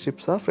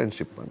රිලේෂන්ෂිප් සහ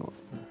ෆ්‍රෙන්ඩ්ෂිප් අනුව.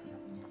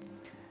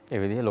 ඒ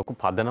විදිහේ ලොකු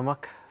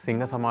පදනමක් සිංහ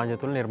සමාජය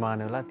තුළ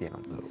නිර්මාණය වෙලා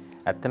තියෙනවා.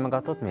 ඇත්තම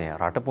ගත්තොත් මේ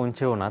රට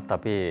පුංචි වුණත්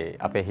අපි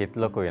අපේ හිත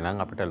ලොකුයි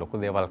නම් අපිට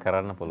ලොකු දේවල්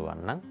කරන්න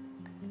පුළුවන් නම්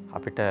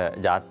අපිට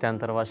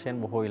ජාත්‍යන්තර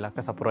වශයෙන් බොහෝ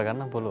ඉලක්ක සපුර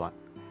ගන්න පුළුවන්.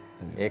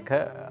 ඒක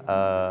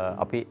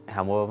අපි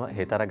හැමෝම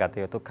හිතර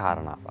ගත යුතු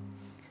කාරණාවක්.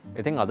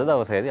 ඉතින් අද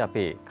දවසේදී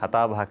අපි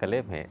කතා බහ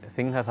කළේ මේ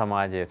සිංහ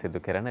සමාජයේ සිදු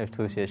කරන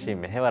විශේෂී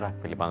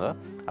මෙහෙවරක් පිළිබඳව.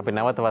 අපි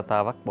නැවත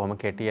වතාවක් බොහොම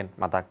කෙටියෙන්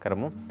මතක්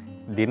කරමු.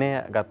 දිනය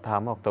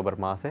ගත්තාම ඔක්තෝබර්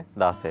මාසේ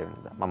 16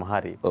 වෙනිදා. මම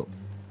හරි.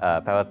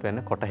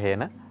 පැවැත්වෙන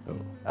කොටහේන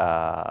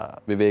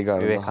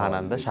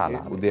විවේකානන්ද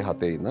ශාලාව උදේ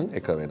 7 ඉඳන්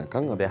 1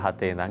 වෙනකන් උදේ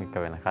 7 ඉඳන්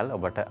 1 වෙනකල්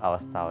ඔබට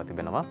අවස්ථාව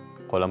තිබෙනවා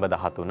කොළඹ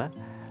 13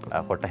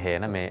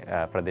 කොටහේන මේ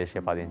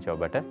ප්‍රදේශීය පදිංචි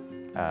ඔබට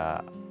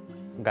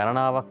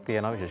ගණනාවක්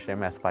තියෙනවා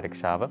විශේෂයෙන්ම ඇස්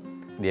පරීක්ෂාව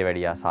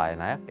දියවැඩියා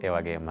සායනයක් ඒ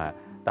වගේම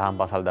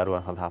දහම් පාසල්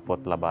දරුවන් සඳහා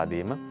පොත් ලබා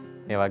දීම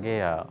මේ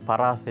වගේ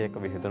පරාසයක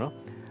විහිදුණු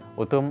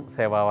උතුම්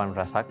සේවාවන්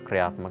රැසක්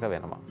ක්‍රියාත්මක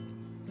වෙනවා.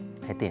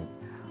 ඉතින්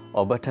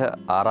ඔබට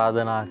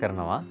ආරාධනා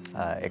කරනවා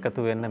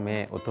එකතු වෙන්න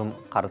මේ උතුම්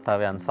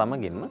කර්තව්‍යයන්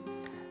සමගින්ම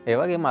ඒ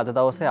වගේම අද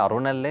දවසේ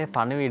අරුණැල්ලේ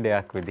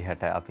පණිවිඩයක්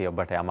විදිහට අපි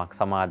ඔබට යමක්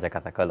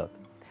සමාජගත කළොත්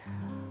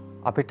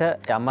අපිට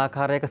යම්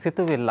ආකාරයක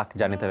සිතුවිල්ලක්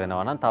ජනිත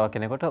වෙනවා නම් තව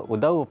කෙනෙකුට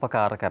උදව්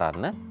උපකාර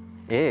කරන්න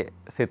ඒ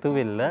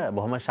සිතුවිල්ල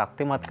බොහොම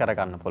ශක්තිමත්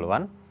කරගන්න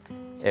පුළුවන්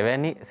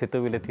එවැනි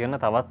සිතුවිලි තියෙන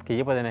තවත්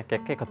කීප දෙනෙක්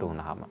එක්ක එකතු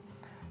වුණාම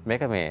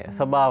මේක මේ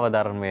ස්වභාව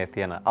ධර්මයේ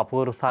තියෙන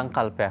අපූර්ව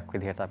සංකල්පයක්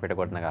විදිහට අපිට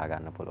ගොඩනගා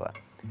ගන්න පුළුවන්.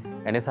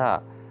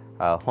 එනිසා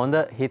හොඳ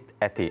හිත්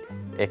ඇති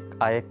එක්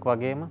අයෙක්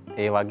වගේම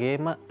ඒ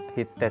වගේම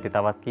හිත් ඇති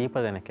තවත් කීප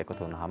දෙනෙක් එකතු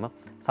වුණාම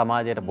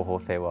සමාජයට බොහෝ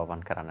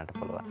සේවාවන් කරන්නට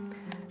පුළුවන්.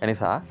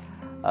 එනිසා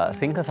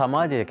සිංහ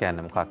සමාජය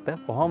කියන්නේ මොකක්ද?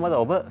 කොහොමද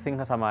ඔබ සිංහ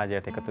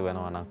සමාජයට එකතු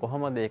වෙනවා නම්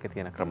කොහොමද ඒක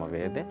තියෙන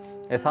ක්‍රමවේදය?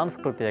 ඒ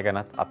සංස්කෘතිය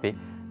ගැනත් අපි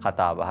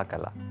කතා බහ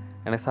කළා.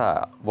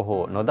 එනිසා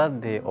බොහෝ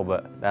නොදත් දේ ඔබ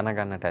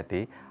දැනගන්නට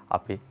ඇති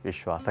අපි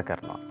විශ්වාස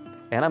කරනවා.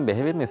 එහෙනම්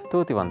බෙහෙවින්ම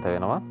ස්තුතිවන්ත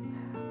වෙනවා.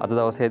 අද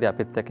දවසේදී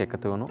අපිත් එක්ක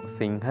එකතු වුණු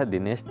සිංහ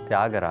දිනේෂ්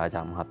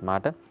ත්‍යාගරාජා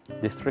මහත්මයාට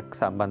දිස්ත්‍රික්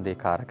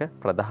සම්බන්ධීකාරක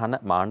ප්‍රධාන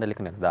මාණ්ඩලික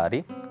නිලධාරී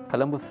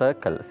කොළඹ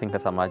සර්කල් සිංහ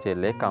සමාජයේ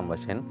ලේකම්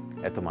වශයෙන්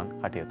එතුමන්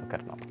කටයුතු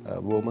කරනවා.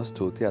 බොහොම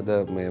ස්තුතියි අද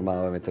මේ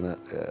මාව මෙතන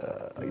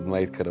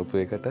ඉන්වයිට්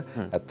කරපු එකට.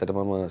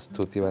 ඇත්තටම මම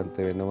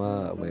ස්තුතිවන්ත වෙනවා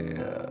මේ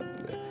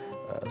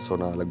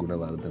සොනාල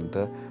ගුණවර්ධනට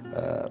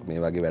මේ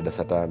වගේ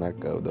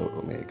වැඩසටහනක්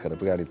මේ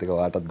කරපු අනිත් එක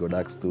වාටත්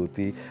ගොඩක්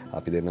ස්තුතියි.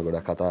 අපි දෙන්න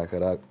ගොඩක් කතා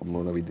කරා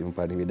මොන විදිහම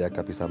පණිවිඩයක්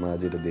අපි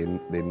සමාජයට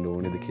දෙන්න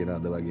ඕනේද කියන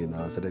අද වගේ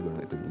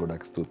දවසට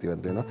ගොඩක්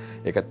ස්තුතිවන්ත වෙනවා.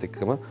 ඒකත්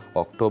එක්කම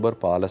ඔක්තෝබර්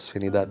 15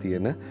 වෙනිදා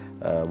තියෙන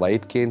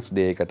වයිට් කේන්ස්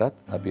ඩේ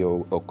එකටත් අපි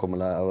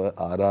ඔක්කොමලාව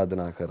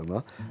ආරාධනා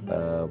කරනවා.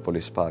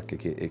 පොලිස් පාක්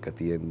එකේ ඒක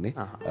තියෙන්නේ.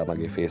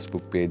 මගේ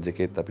Facebook page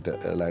එකෙත් අපිට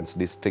ලයන්ස්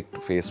ඩිස්ට්‍රික්ට්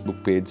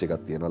Facebook page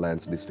එකක් තියෙනවා.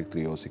 ලයන්ස් ඩිස්ට්‍රික්ට්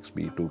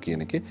 306B2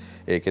 කියන එකේ.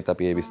 ඒකෙත්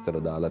අපි ඒ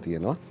විස්තර දාලා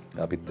තියෙනවා.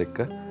 අපිත් එක්ක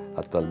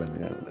අත්වල්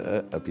බැඳගන්න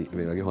අපි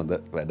මේ වගේ හොඳ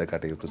වැඩ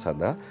කටයුතු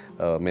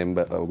සඳහා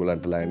මෙම්බර්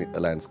ඔයගොල්ලන්ට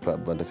ලයන්ස්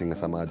ක්ලබ් වලට සිංහ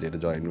සමාජයට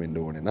ජොයින්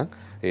වෙන්න ඕනේ නම්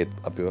ඒත්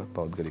අපිව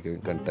පෞද්ගලිකව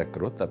කන්ටැක්ට්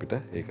කරොත් අපිට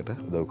ඒකට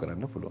උදව්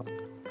කරන්න පුළුවන්.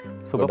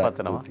 සුබ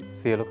පතනවා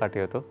සියලු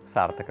කටයුතු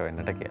සාර්ථක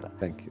වෙන්නට කියලා.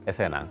 Thank you.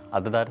 එසේනම්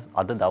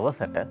අද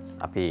දවසට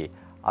අපි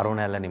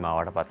අරුණැල්ල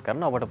නිමාවට පත්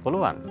කරන ඔබට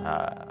පුළුවන්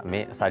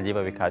මේ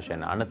සජීව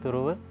විකාශන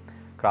අනතුරුව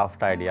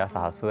ක්‍රාෆ්ට් අයිඩියා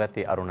සහ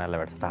සුවැති අරුණැල්ල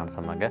වැඩසටහන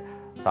සමග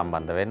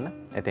සම්බන්ධ වෙන්න.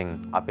 ඉතින්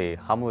අපි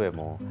හමු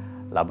වෙමු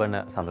ලබන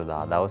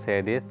සඳුදා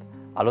දවසේදීත්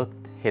අලුත්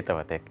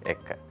හිතවතෙක්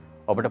එක්ක.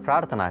 ඔබට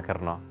ප්‍රාර්ථනා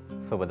කරනවා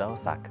සුබ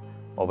දවසක්.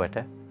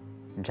 ඔබට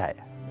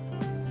ජය.